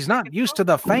day. He's not used to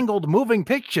the fangled moving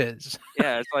pictures.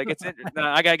 Yeah, it's like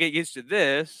I gotta get used to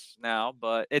this now,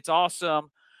 but it's awesome.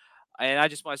 And I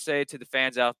just want to say to the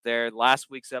fans out there, last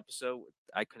week's episode,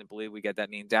 I couldn't believe we got that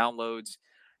many downloads.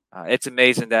 It's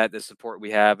amazing that the support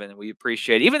we have, and we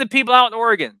appreciate it. Even the people out in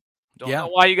Oregon. Don't Yeah. know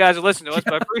why you guys are listening to us,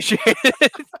 but I appreciate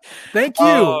it. Thank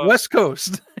you, West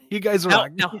Coast. You guys Now,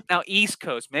 rock. now, East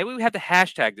Coast. Maybe we have to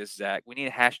hashtag this, Zach. We need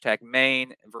a hashtag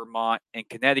Maine, Vermont, and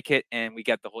Connecticut, and we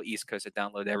got the whole East Coast to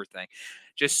download everything.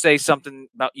 Just say something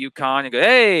about UConn and go,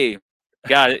 hey,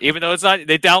 got it. Even though it's not,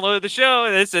 they downloaded the show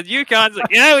and they said UConn. It's like,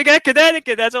 yeah, we got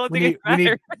Connecticut. That's the only thing that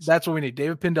matters. That's what we need.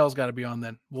 David Pindell's got to be on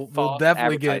then. We'll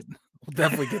definitely get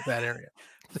that area.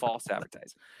 False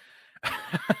advertising.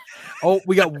 Oh,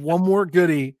 we got one more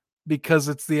goodie because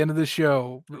it's the end of the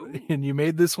show, and you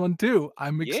made this one too.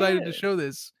 I'm excited to show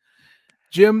this.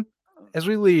 Jim, as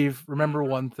we leave, remember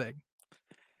one thing.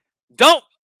 Don't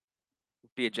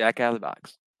be a jack out of the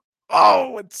box.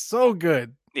 Oh, it's so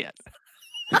good. Yes.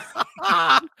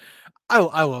 I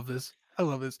love this. I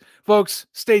love this. Folks,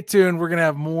 stay tuned. We're going to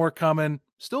have more coming.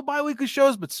 Still bi-weekly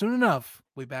shows, but soon enough,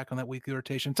 we'll be back on that weekly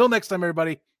rotation. Until next time,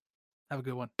 everybody, have a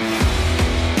good one.